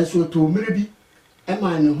enso to mere bi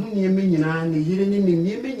ema ne hu ne me nyina ne yire ne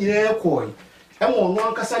ne me nyina ekoi ema ono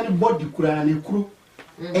ankasa ne body kura ne kuro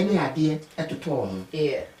ene ade etoto ho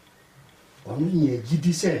ono nye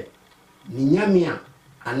gidi se ni nyame a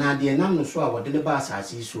anade nam no so a wode ne ba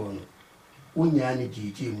asase so no onya ne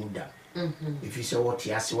gigi mu da if you say what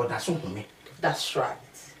you say what that's home that's right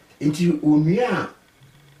enti onua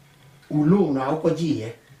ulo na akoji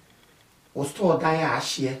ye o store dan a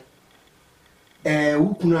ahye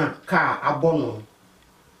wukuna ka abono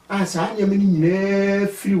asa anya mani nyina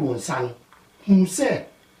firi won san hu se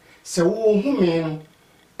wo home no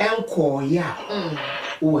enko ya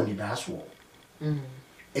wo ni daso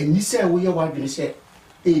eni se wo ye wadwene se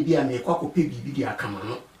bia me kwakope bibi di akama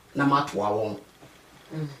no na matoa won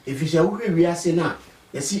efise wo hwe wiase na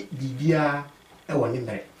yesi bibia wo ne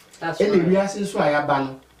mere ene wiase so ayaba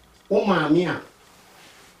no wo maame a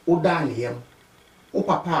wo da ne yam wo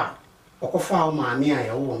papa okofa wo maame a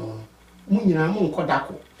ye wo no mu nyina mu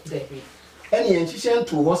nkodako ene yen hihye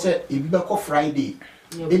nto ho se ebi be ko Friday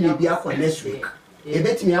ene bi akọ next week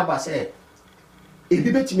ebetimi aba se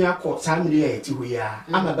ebi betimi akọ samiri ya ti ho ya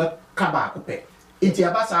ama be ka ba akopẹ enti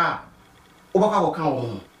aba sa obaka wo kan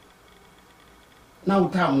wo na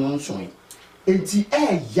uta mo nso enti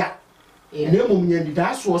ya na mum nya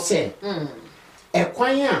dida so se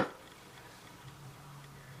ekwan a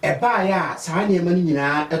eba ya saa ne ma ni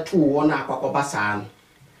nyina eto wo na akwakoba saa no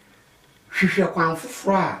hwehwe kwan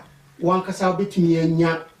foforo a wankasa obetimi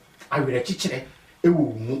anya awere chichire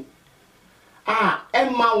ewo mu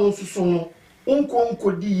emma won susu no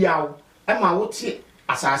onko di yaw emma wote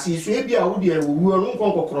asase so ebia wo de wo no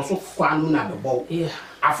onko kroso kwanu na bebo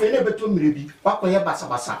afi na beto mirebi wakoye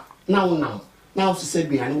basabasa na wonam na wo sese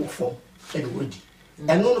duane wo fom e de wodi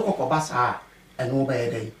eno no kokoba saa eno ba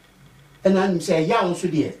yedai ena nim se ya won so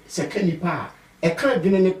de se kanipa e kan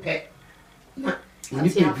dwene ne pe na ni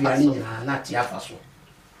pe duane nyina na ti afa so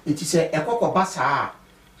enti se e kokoba saa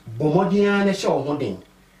bomodian na hye wo hoden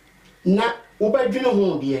na wobadwene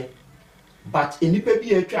ho de but enipa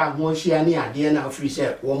bi atwa ho ahia ne ade na afiri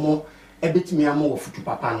se wo mo ebetimi amo wo futu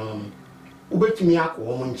papa no wobetimi akọ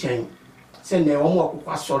wo mo nchen se na wo mo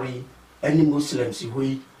akokwa sorry any muslims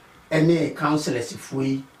hoi any councillors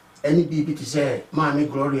foi any bibi ti se maami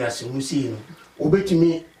glorious musi no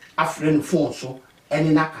wobetimi afre no phone so any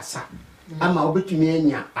nakasa ama wobetimi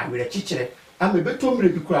anya awere chichire ama betomre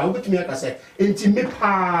bi kura wobetimi akasa enti me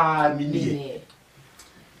pa mi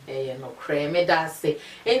no creme da se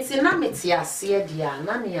enti na meti ase dia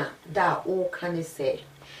na me da o kan se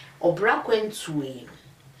obra kwantue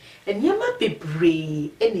enyema bebre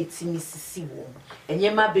enetimi sisi wo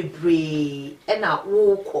enyema bebre ena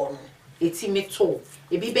wo kɔ no etimi to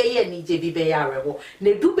ebi be ye ni je bi be ya rewo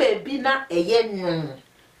na du ba bi na eye nwon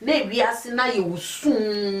na ewiase na ye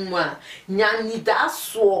wusum a nyanyi da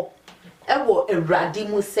so ewo ewrade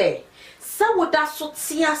mu se wo da so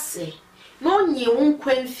tiase no nyi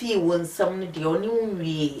wonkwan fi wonsam ne de oni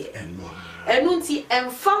nwie enu nti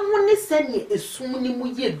emfa ho ne se ne esum ne mu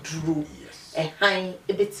ye duro han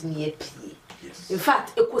ebetimi apie in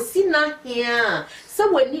fact ekosi na hia se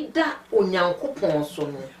wani da onyankopon so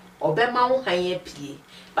no obema wo han apie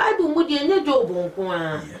bible mu de enye Job nko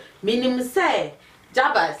a minim se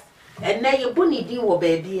Jabez enne ye boni din wo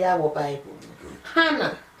ba bia wo bible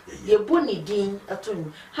Hana ye boni din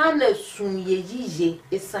atonu Hana sum ye yiye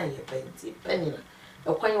esan ye benti penina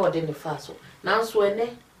ekwan wo de ne fa so nanso ene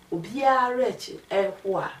obiara echi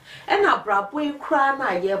ehwo a ena brabo ikra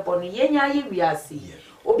na ye bono yenya ye wiase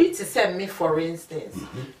obi ti se me for instance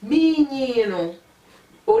me nyi no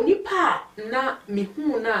onipa na me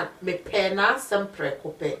hu na me pe na sempre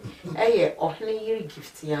kope eye ohne yiri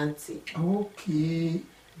gift yanti okay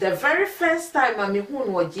the very first time I me hu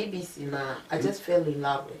no GBC na I just fell in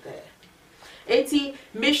love with her enti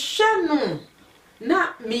me hwanu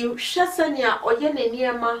na me hwasanya oye ne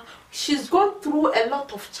niema. She's gone through a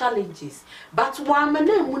lot of challenges, but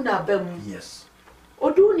wamane mu na bam. Yes.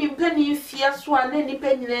 Odu ni mpani fia so ane ni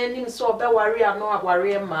penine ni so be ware ano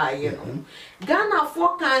aware ma ye no. Ghana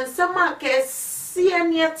for kan sama ke sie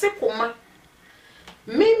ne tekoma.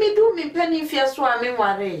 Me do mi mpani fia so ame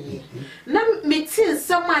ware ye. Na me tin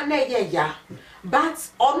sama na ye ya. But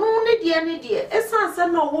onu ne die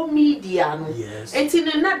esanse na wo media no. Enti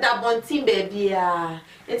ne na da bontin baby a.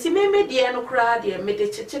 Enti me die no kra de me de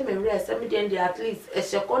cheche me rest me de at least e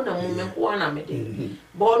sheko na mu me ko na me de.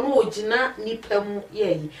 Bo no ogina nipa mu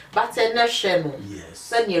ye. But e na hwe no.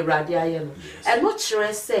 Se ne Awurade aye no. E no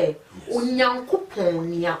kire se onyankopon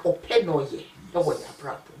ni a ope no ye. E wo ya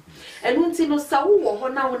brabo. E no nti no sa wo ho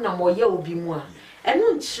na wo na mo ye obi mu a. E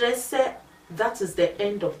no kire se that is the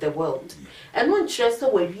end of the world. And one trust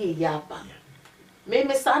where we yaba. Me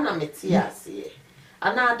sana metiasi.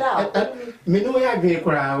 Anada me no ya gbe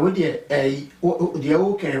kura wo de de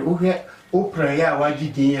o ken wo hwe o prayer a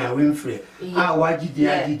wagidin a wemfre a wagidin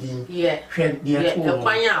agidin hwe de to the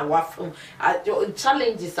kwanya a wafum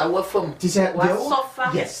challenges a wafum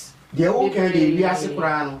suffer. Yes de o ken de wi ase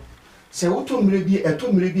kura no se wo to mre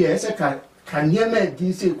bi e se ka niema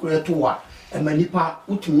din se kura to wa e manipa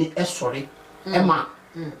utumi esore ema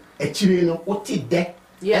Actually, no, what did that?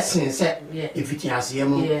 Yes, if it has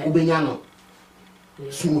Ubeniano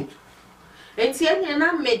smooth. And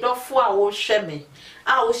Tiana made off for our shemmy.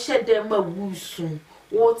 I will shed them a woo soon.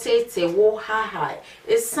 What a wo high,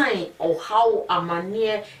 a sign of how am I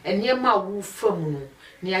near and near my woo from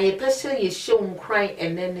near a person is shown crying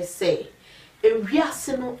and then they say, a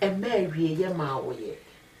reasonable and marry a yamawe.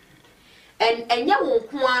 And ya won't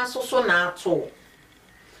come so now too.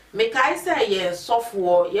 Make I say, yes,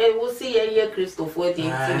 software, ye will see a Christopher,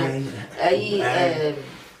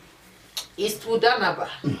 is to Danaba.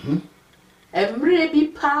 And maybe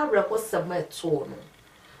para was some tone.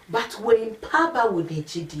 But when Papa would be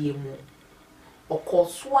GDMO, or call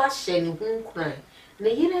swash and won't cry,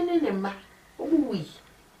 nay, ma, we.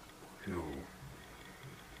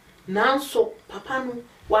 Now, so, Papa,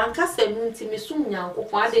 one cousin to me soon, Yanko,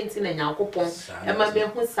 one didn't in a Yanko pond, and my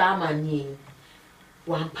man was Samani.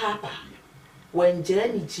 One Papa, when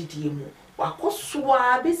Jenny GDMO, or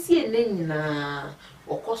Coswa, Bessie Nina,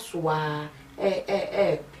 or Coswa,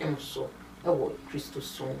 Pemso, a word Christus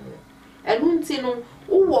soon. And Untino,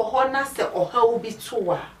 who honor say or how be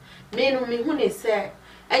too. Men me when they say,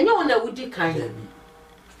 and you know, would you kind.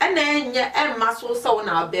 And then ya and muscle so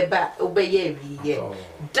now be back obey every year.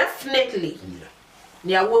 Definitely.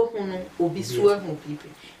 Near work will be sworn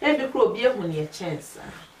people. Every crow be a chance.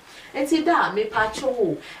 And see that me patch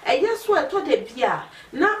and yes, what told the beer,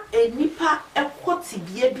 not a nipa a quatty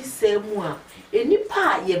be a be say more. A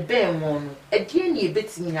nipa ye bear one, a dear ye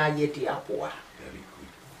bits me a ye dear poor.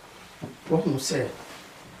 What you say?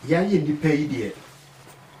 Ya ye di pay dear.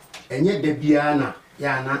 And yet the biana,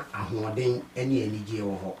 yana, a hoarding any energy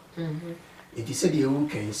or it is said you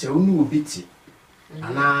can say only bitty.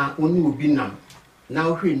 And now only will be now.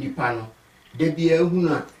 Now, here in the panel, there be a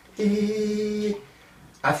huna.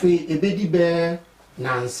 I feel a baby bear,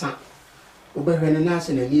 Nansa. Over when a nurse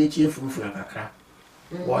and a near chief roof like a crap.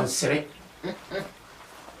 One sere.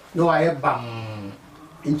 No, I have bum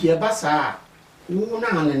into a bassa. Una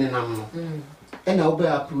and an ammo. And I'll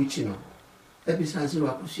bear preaching. Every sense of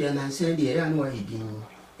Apusian and send the air and what he did.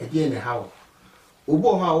 Again, the how.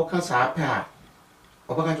 Ubo how can sa pair.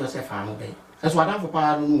 Oba Joseph Hamilton. That's what I'm for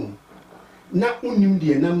pardon. Not unim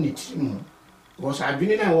the enamity. Was I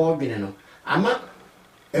been in a war binano? I'm not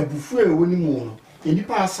a buffet winning moon. In the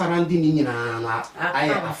past surrounding in I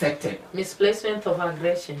am affected. Misplacement of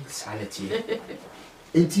aggression. Sanity.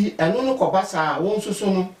 Inti, and no cobassa won't so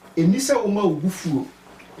soon. In this woman buffo.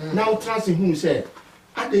 Now, transing whom said,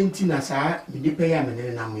 I didn't tinasa, the payam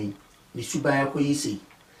and name, the Subaya Koisi.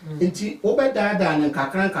 Inti, Obeda and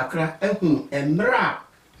Kakra, and Mra,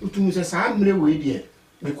 who says I'm really dear.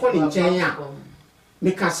 Me calling Jaya,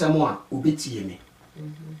 me Casamoa, ubiti me.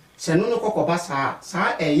 Senono cocobassa,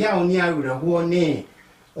 sa a yaw near with a warning,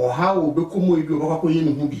 or how Becumo you go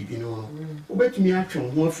in who be no. Obey me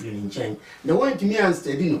action, one feeling chain. The one to me and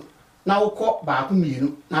steady. Now caught back me,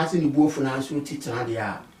 nothing both for answer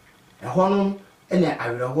Titanadia. A honor, and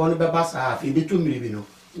I will want to bassa, if you be 2 million.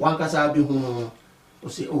 One casa be home, or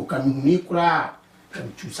say, oh, can me cry,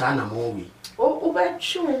 come to Sana Mowi. Oh,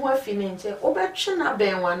 bet you were feeling, oh, bet you not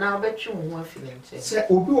bear one, now bet you were feeling. Say,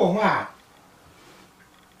 oh, do a while.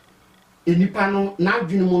 Any panel, not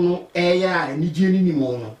Junomono, air, and Nigini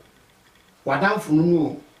mono. Wadam for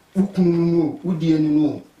no, Ukunu, Udi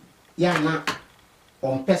no, Yana.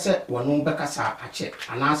 On Pessa, one on Becassa, a check,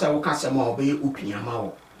 and answer Ocasamo obey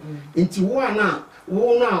Upiamao. Into one,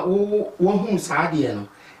 one who's hardian,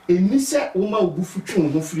 a Nissa Oma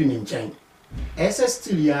Buffutun, who free in chain. SS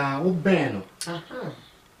still ya, O Ben.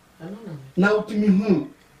 Now to me,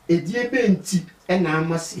 whom a dear Benti, and I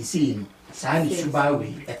must see him, Sally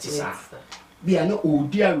Subawi, at his eye. Be an old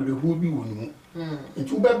dear with a would be wound. And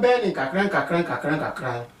to be banning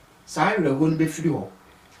Kakran, Sally won't be free.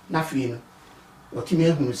 Nothing. What you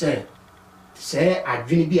mean who say I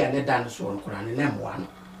dream be an dance on Koran and one.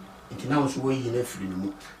 It now is way in a free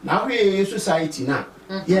moon. Now we are society now.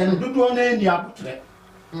 Yeah, and do one any abutre.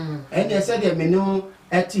 And they said they may know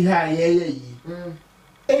at high ye.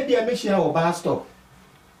 A dear mission or bar stop.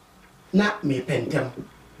 Not me pentem.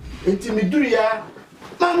 Into me do ya,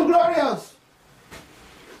 Mam Glorious.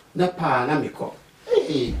 Not pa namico.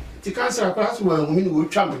 Hey, to cancel a class when we will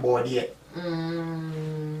travel board yet.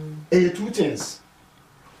 2 things.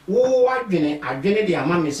 Oh, I didn't the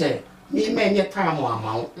mammy say, me may yet time or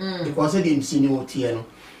amount, because I didn't see no tiano.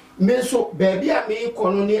 Me so, baby, I may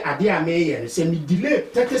colony a dear may and send me delay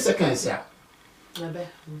 30 seconds.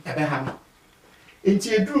 Abraham.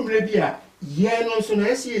 Into a dream, Rabia, yeah, no sooner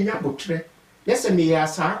I see a yabutre. Yes, me a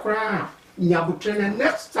sacra, yabutre, and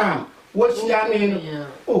next time, what's your name?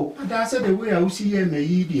 Oh, and that's the way I will see you, my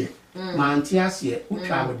idiot. manti asie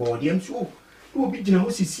utwa me body so no bi gina ho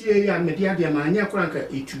sisie ya me dia ma anya kora nka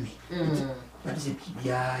etumi but is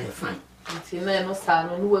bibia ya fine nti na no sa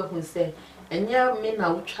no we hu se enya me na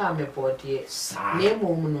utwa me body na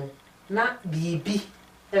emom no na bibi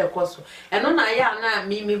ekoso eno na ya na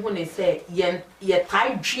mi hu ne se ye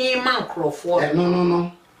tai dream ankrofo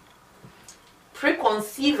no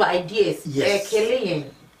preconceived ideas ekele yen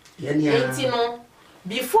enti no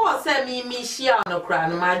before say me share no kra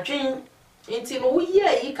no madwen enti no wo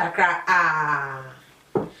ye yi kakra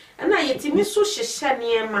na yetimi so hyehye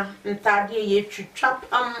niema ntade ye twitwa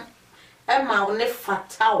pam ema wo ne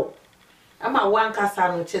fatao ama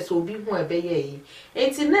wankasa no chese obi hu ebeye yi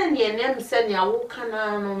enti na ne enem se ne awo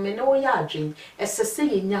kana no me ne wo ya adwen esese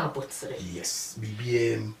ye nya abotre yes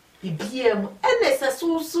BBM ene se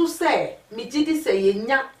so se mi gidi se ye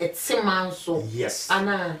nya etima nso yes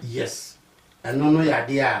ana yes eno no ya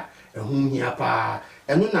de a ehun hia pa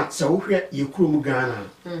eno na se wo hwe ye kurom Ghana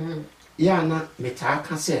ya na metaa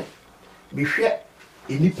ka se bi hwe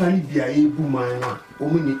enipa ni bia ebu man a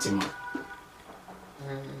omu nitima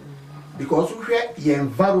because we hwe ye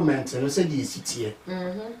environment no se de sitie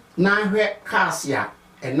na hwe cars ya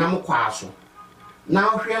enam kwa so na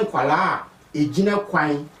hwe nkwala a ejina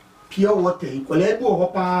kwan pure water ikwala bi ho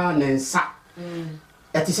pa na nsa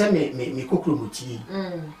eti se me kokromuti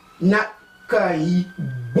na kai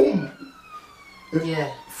boom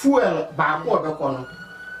fuel ba ko be ko no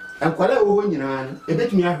enkwala wo nyina no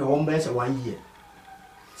ebetumi ahwe wo mba se 1 year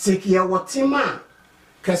sekia wotima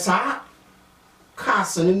kasa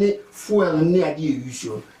cars ne fuel ne ade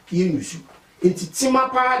yusu ki yusu enti tima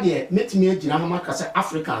pa de metimi agina hama kasa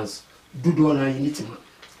Africans dudo na yinitima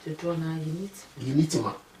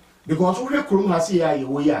yinitima because we krum ha se ya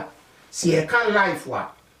yewo ya se e kan life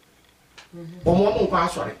wa omo mo kwa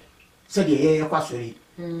asore se de ye kwa asore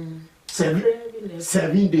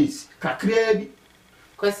 7 days kakra bi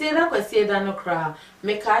kwasieda no kra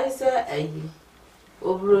me kai se ayi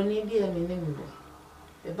obroni bi amenim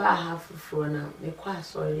me ba half for na me kwa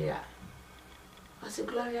asore ya I said,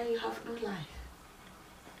 Gloria, you have no life.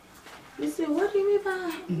 You say, what do you mean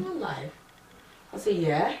by no life? I said,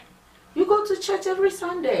 yeah. You go to church every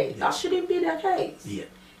Sunday. That shouldn't be the case. Yeah.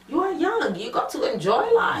 You are young. You got to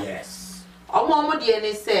enjoy life. Yes. Mama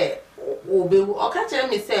DNA say, okay,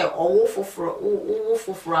 me say, oh,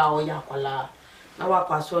 for our yakwala. Now I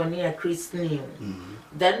pass on near Christine.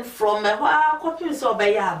 Then from a while, copy so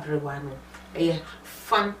by everyone. A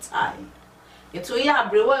fun time. Into ya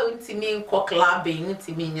brewa untimi ko clubbing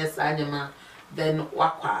untimi nyesanema then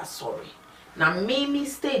wakwa sorry na me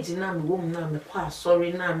stage na me wom na me kwa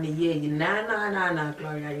sorry na me ye na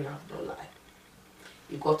Gloria, you have no life.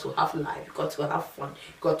 You got to have life, you got to have fun,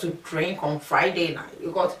 you got to drink on Friday night,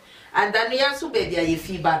 you got and then you so baby you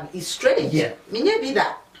feel bad. It's strange. Yeah. Me be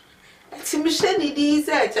that timishe ni di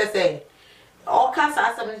say say all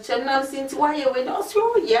kasa some channel since why you went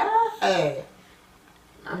also yeah.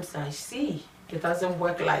 I'm sorry, see. It doesn't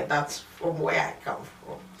work like that from where I come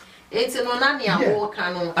from. It's no nani a work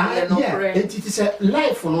no yeah. It is a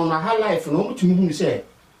life no na ha life no mutumi hu say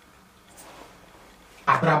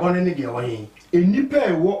abrabon ne de wo hin enipa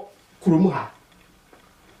ewo krom ha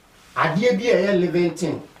ade bi e living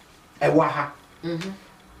thing e wa ha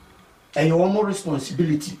your more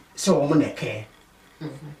responsibility so wo na care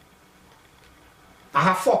I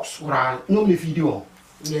have fox ora no me video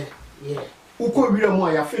yeah uko wire mo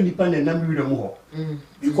ya fe nipa na nam wire mo ho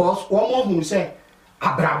because wo mo hu say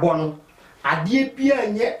abrabo no ade bia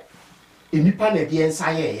nye enipa na de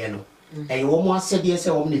ensa ye no e wo mo asede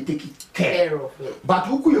say wo na take care of it but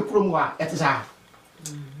uko ye krom ha etisa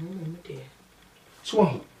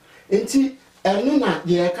so enti enu na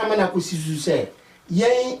ye kama na kosisu say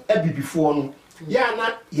yen abibifo no ya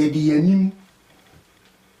na ye de yanim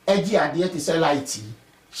agi ade te say light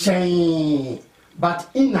shen but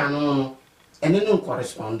ina no and then no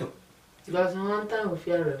correspond. Because one time we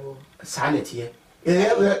fear sanity.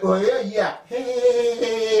 Yeah.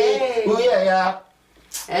 Hey. Oh yeah.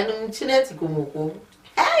 And chineti kumoko.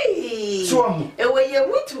 Hey. So ewe ye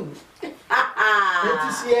mutu.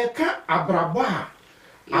 Enti se ka abrabo a.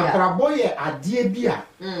 Abrabo ye ade bia.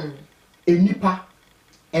 Enipa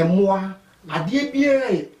emoa ade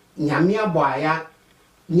bia nyame aboaya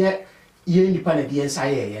nye ye nipa na de ensa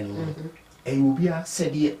ye no. Eyobia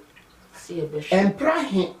sede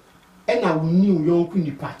emprahe ena woni uyonku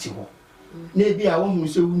nipa ti ho na bia wo hu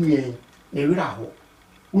se wunuen na wira ho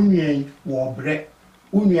wunuen wo bre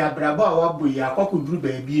wunu abraba a waboyi akokoduru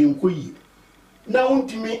ba bi enkoyi na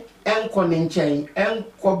wontimi enko ne nchen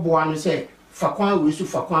enko boa no se fakwan wesu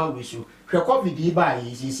hwe covid ba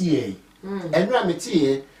yi sisi ye enu amete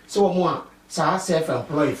ye se wo mo a saa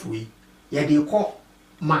self-employed fui ye dey call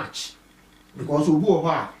match because obi o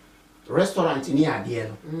ho restaurant ni ade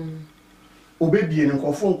no obebie ne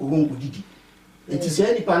nkofo nkoho nkudidi enti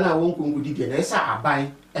se nipa na won nkudidi na esa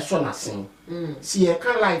aban eso na sen si ye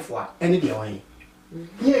kan life a ene de wan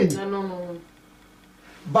no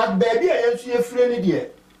but baby a yensu ye free ni de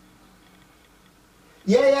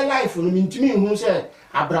ye life no mintimi hu se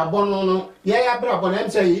abrabon no ye abrabon na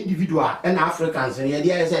say individual and Africans ye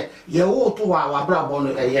dey say ye wo to wa abrabon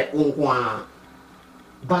no ye nko a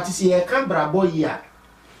but si ye kan brabo yi a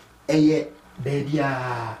eye baby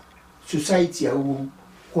a society a wo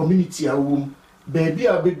community a wo baby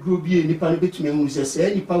a bedro bi nipa no betumi hu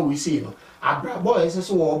se nipa we say no abrabo ese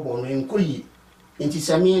so wo bo no enkoyi enti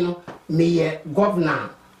sami no me ye governor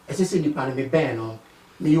ese se nipa no me ben no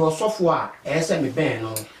me yo sofo a ese me ben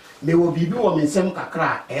no me wo bibi wo me nsem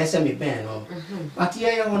kakra ese me ben no but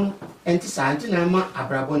ye ho enti santi na ma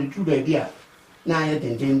abrabo no tu baby a na ye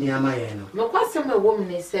dendenden ama ye no no kwasem e wo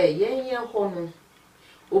me say ye ho no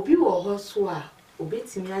obi wo ho so a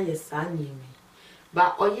obetimi aye saa nyemi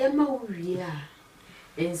ba oyema wi a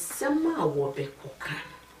ensem a wo bekoka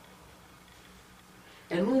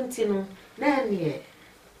enu nti no na ne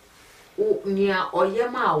o nia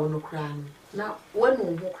oyema a wo no kra no na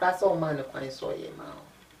wonu ho kra sa o ma ne kwan so oyema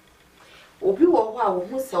obi wo ho a wo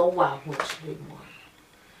hu se wo wa ho kire mu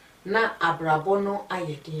na abrabo no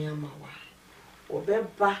ayeden ama wa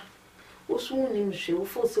obeba osu ni mhwe wo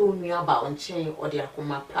fo se onu aba onchen ode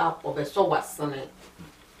akoma pa obeso wasene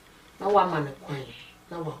na wa ma ne kwan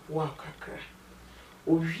na wa wo akakra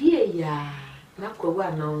owie ya na kwawa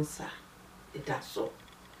announcer itaso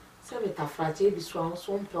se betafraje bi so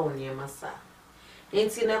anso mpe oniema sa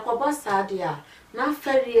enti na kwaba sa de a na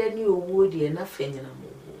fere ani owo de na fanyina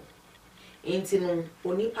mowo enti no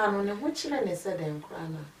onipa no ne ho kire ne se den kra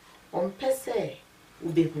na ompese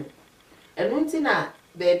ubehu enu enti na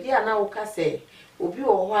baby a na wo ka se obi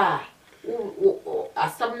wo ho a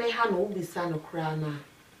asam ne ha no ubisa no kra na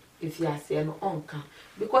ifi ase no onka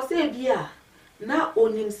because e bia na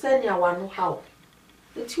onim sanya wano hawo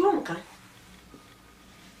enti onka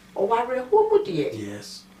o ware ho mu de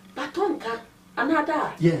yes but onka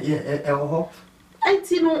another ho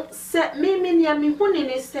enti no se me nia me huni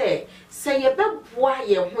ni se ye beboa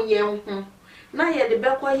ye ho na ye de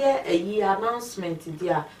bekoye ayi announcement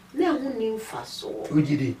dia na huni mfa so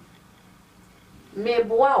ojide me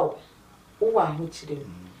boa o wa ho kire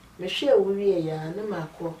me hwe wuri ya na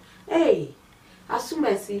mako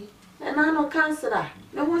asumasi na no cancer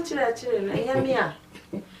na ho kire na yami a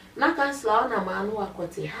na cancer na ma no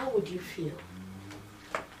akote. How would you feel?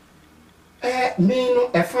 Me no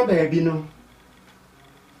efa baabi no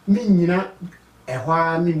me nyina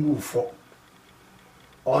ehwa me mufo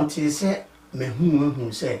onti se me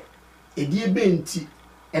hu se edie benti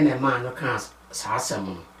ene ma no kan saasem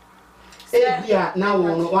no bia na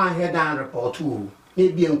wo no wan head down report o na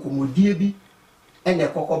bia nkomodie bi ene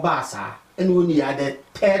kokoba asa ene oni ya the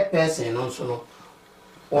third person no so no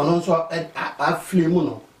ono so a flame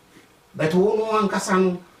no but wo no ankasa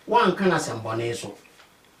no wan kan asembone so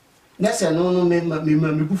nese no me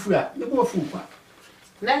bufu a me bufu kwa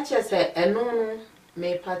na chese eno no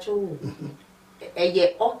me pacho wu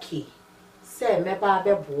eye okay se me ba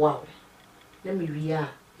be boa na me wi a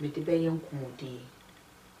me de be yenkomodi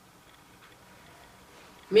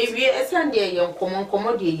me wi esande ye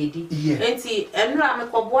nkomodi yedi enti enra me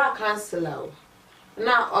koboa counselor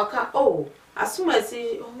na oka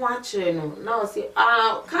asumasi ho akire no na o si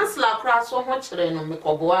counselor kra so ho kire no me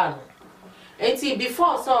koboa no enti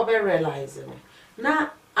before so be realize no na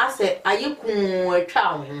ase ayekun atwa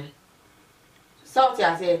ho so ti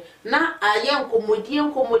ase na aye nkomodie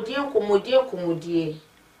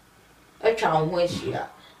atwa ho ahia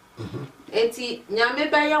enti nyame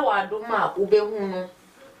be ya wadoma ubehu no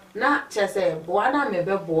na chese boa na me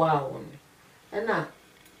be boa wo na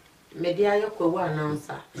media yakwawu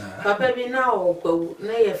announcer papa bi na o kwawu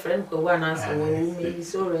na ye friend kwawu announcer wo me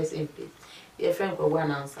so rest in peace ye friend kwawu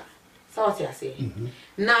announcer so ti ase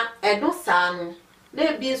na edo sa no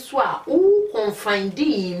na bi so a u confide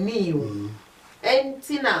in me o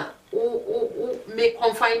enti na me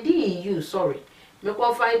confide in you, sorry, me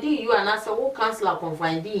confide in you and I say wo counselor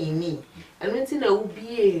confide in me and enti na u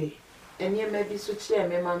bie eni me bi so che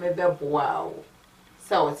me ma me be boa o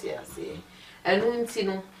so ti ase enu enti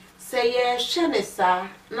no say ye hwe sa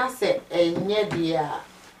na se enye dia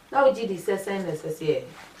na o gidi se sen necessary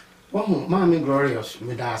One Mommy Glorious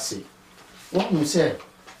Medasi. One said,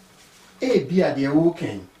 bia de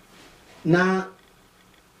woken. Na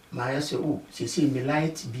my say, she see me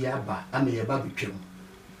light be aba, I may a baby trim.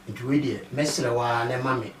 Into ready, Messer wa ne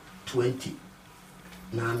mammy 20.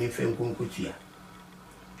 na me fe nkonkotua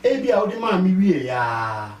ebi a odi ma me wie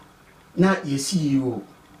ya na ye CEO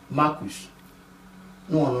Marcus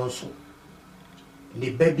no ono so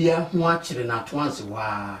ne babia ho a kire na to anse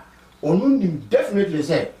wa onu nim definitely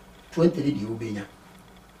say 23 di obenya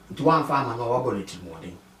nti wan fa ma no oboreti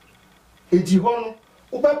modern enti ho no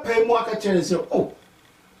obapai mu aka kire say oh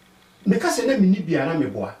me ka se na me ni bia na me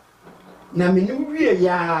boa na me ni wie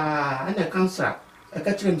ya na cancer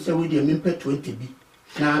aka kire me say we dey me 20 bi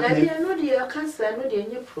na they no dey cancer no dey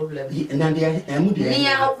any problem na dey emu dey me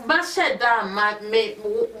ma sheda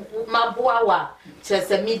ma boa wa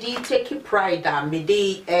chese me dey take pride am me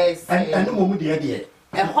dey and mo mu dey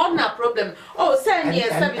a hona problem oh send me a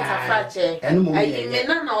sabita fache ayi me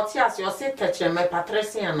na oti ase o se teche me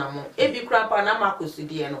patrician na mo e bi kura pa na makosu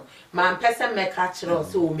die no ma mpese me ka kire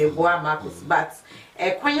so me boa makos but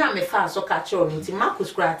kwan ya me fa so ka kire no nti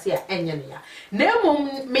makos kura te a enye ne ya na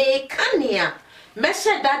mom me kania me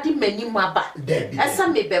sheda di mani maba esa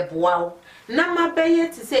me beboa na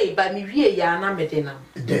mabeye ti say ba me wie ya na me de na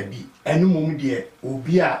debi enu mom de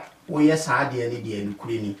obi a wo ye saa de ne de enu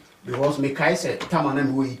kure ni because me kai say tamana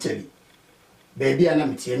me wo Italy baby ana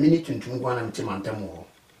me tie mini tuntum gwa na me tie mantam ho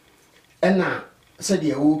ena se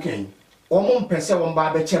de wo ken o mo mpese wo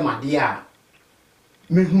ba be che made a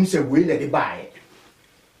me hu se we na de bae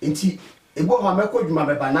enti ebo ha me kodwuma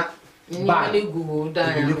be bana ba ni gu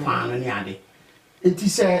da ya ni kwano ni ade enti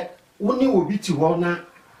se wo ni obi ti ho na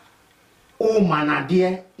o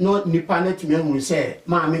manade no nipa na tumi hu se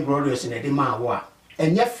ma me glorious na de ma wo a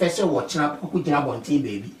enye fese wo kina ko gina bontin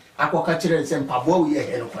baby akoka kire nse mpabo wo ye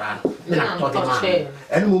he no kra no na to de ma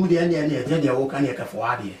enu mum de ene de wo kan ye ka fo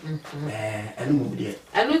ade enu mum de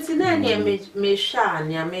enu ti na ene me hwa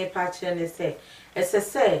ne me pa kire ne se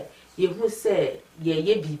esese ye hu se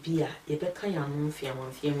ye bibia ye be kan ya no mfiam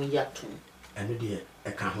ya to enu de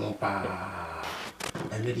e ka ho pa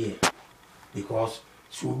enu de because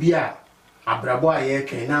so bi a abrabo a ye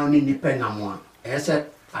kan na oni nipa na mo a ese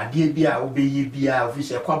ade bia obeyi bia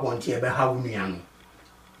ofise kwa bonte e be ha wo nua no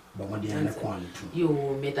bomode ane kwa ntu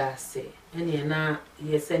yo me da se ene na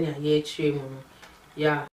ye senya ye chire mu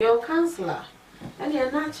ya yo counselor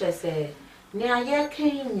ene na che se ne aye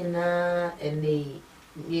kan nyina ene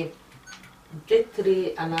ye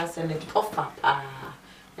jetri anase ne tofa pa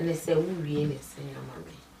ene se wo wie ne senya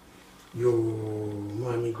mame yo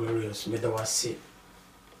mami glorious me da wase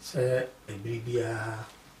se ebribia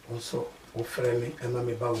also ofre me ema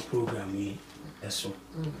me ba program yi eso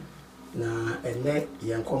na ene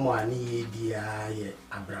yenkomo ani ye dia ye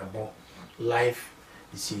abrabo life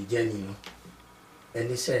is a journey no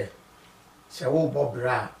ene se wo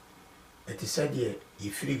bobra eti se de ye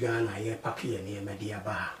free Ghana ye pack ye ne ma dia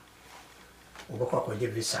ba wo be kwa je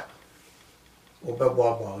visa wo be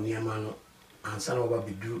boabo ne ma no ansa na wo ba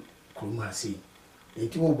bidu kurum ase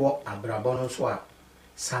enti wo bo abrabo no so a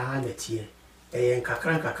saa na tie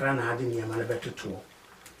nkakra na ade ne ma na betoto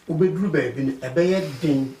wo beduru ba bi ebe ye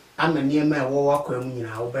din ama niema e wo wakwa mu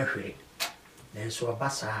nyina wo behwere nanso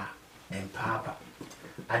obasa empapa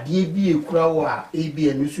ade bi ekura wo a ebi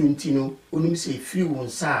enu so nti no onim se free won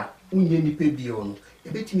sa unye nipa bi ono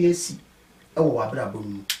ebetimi asi e wo wabrabo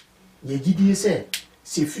mu ye gidie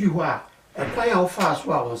se free ho a ekwan a wo fa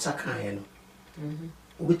so a won saka ye no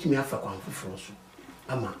obetimi afa kwan foforo so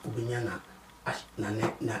ama obenya na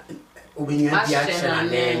obenya dia chana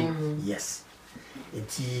ne yes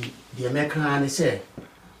enti de meka ne se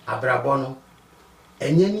abrabo no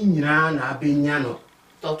enye ni nyina na abenya no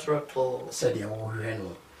totroto se de wo hwe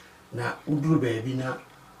no na uduru ba bi na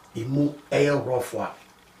emu eye rofo a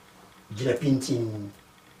gina pintin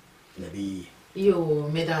na bi yo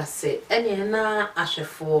me da se ene na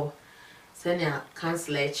ahwefo se ne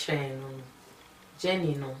counselor chain no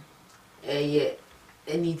Jenny no eye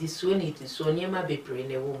eni di so niema bebre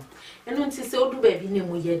ne wo eno nti se odu ba bi ne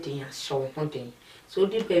mu ye den ahyew ho den so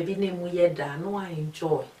odu ba bi ne mu ye da no I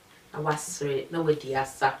enjoy na wasre na wadi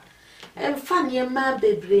asa emfa niema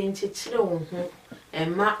bebre nchechire wo ho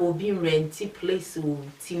emma obi renti place wo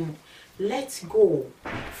team let go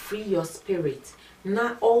free your spirit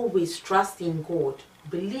na always trust in God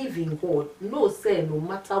believe in God no say no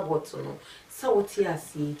matter what no so what you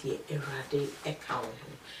see the erade account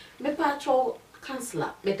me patro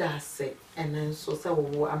counselor me da say and then so say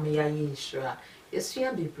wo ameya yinshira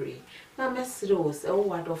esua bebre na mesiro say wo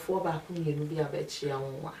wadofo ba ku mienu bi abechia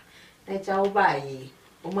wonwa na ja wo ba yi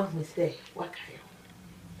o ma hu say wakayo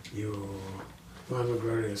yo mama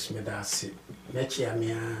glorious me da say me chia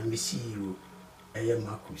me a me CEO eye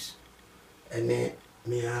Marcus ene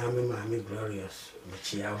me a me mama glorious me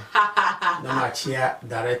chia na ma chia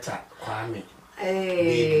director Kwame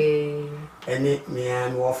ene me a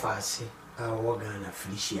me office our Ghana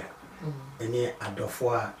Felicia. Any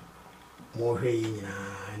adofo a mo hwe nyina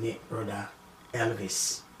ne brother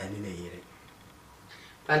Elvis and in a year.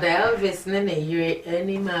 But Elvis nene yire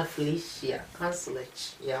any ma Felicia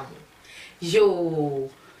consulate yam. Yo,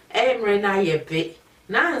 emre na yebe.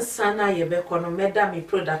 Na ansa na yebe kono meda me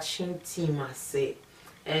production team ase.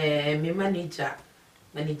 Me manager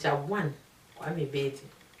 1 kwa me bedi.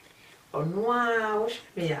 Ono a wo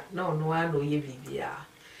hwe ya na ono a no ye bibia.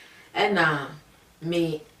 Ena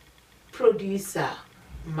me producer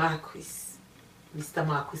Marcus, Mr.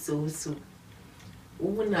 Marcus Owusu.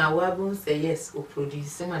 Una wabun say yes o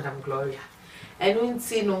producer Madam Gloria. Enu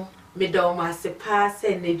nti no me da o ma se pa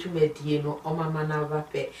se na dwumadie no o mama na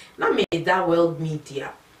bape. Na me da World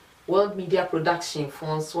Media Production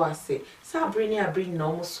fon so ase. Sa bring na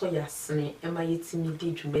o so yasne e ma yetimi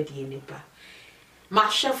di dwumadie ne ba.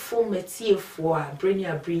 Mashafo metiefo a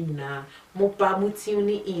bring na mo ba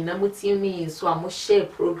mutiuni in na mutiuni so a mo share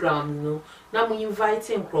program no na mo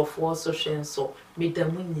invite nkrofo so hwen so me da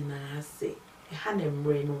mu nyina ase e ha na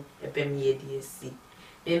mre no e be me yedi esi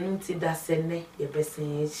enu ti da sene ye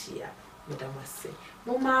besen ye hia me da mase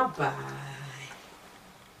mo ma ba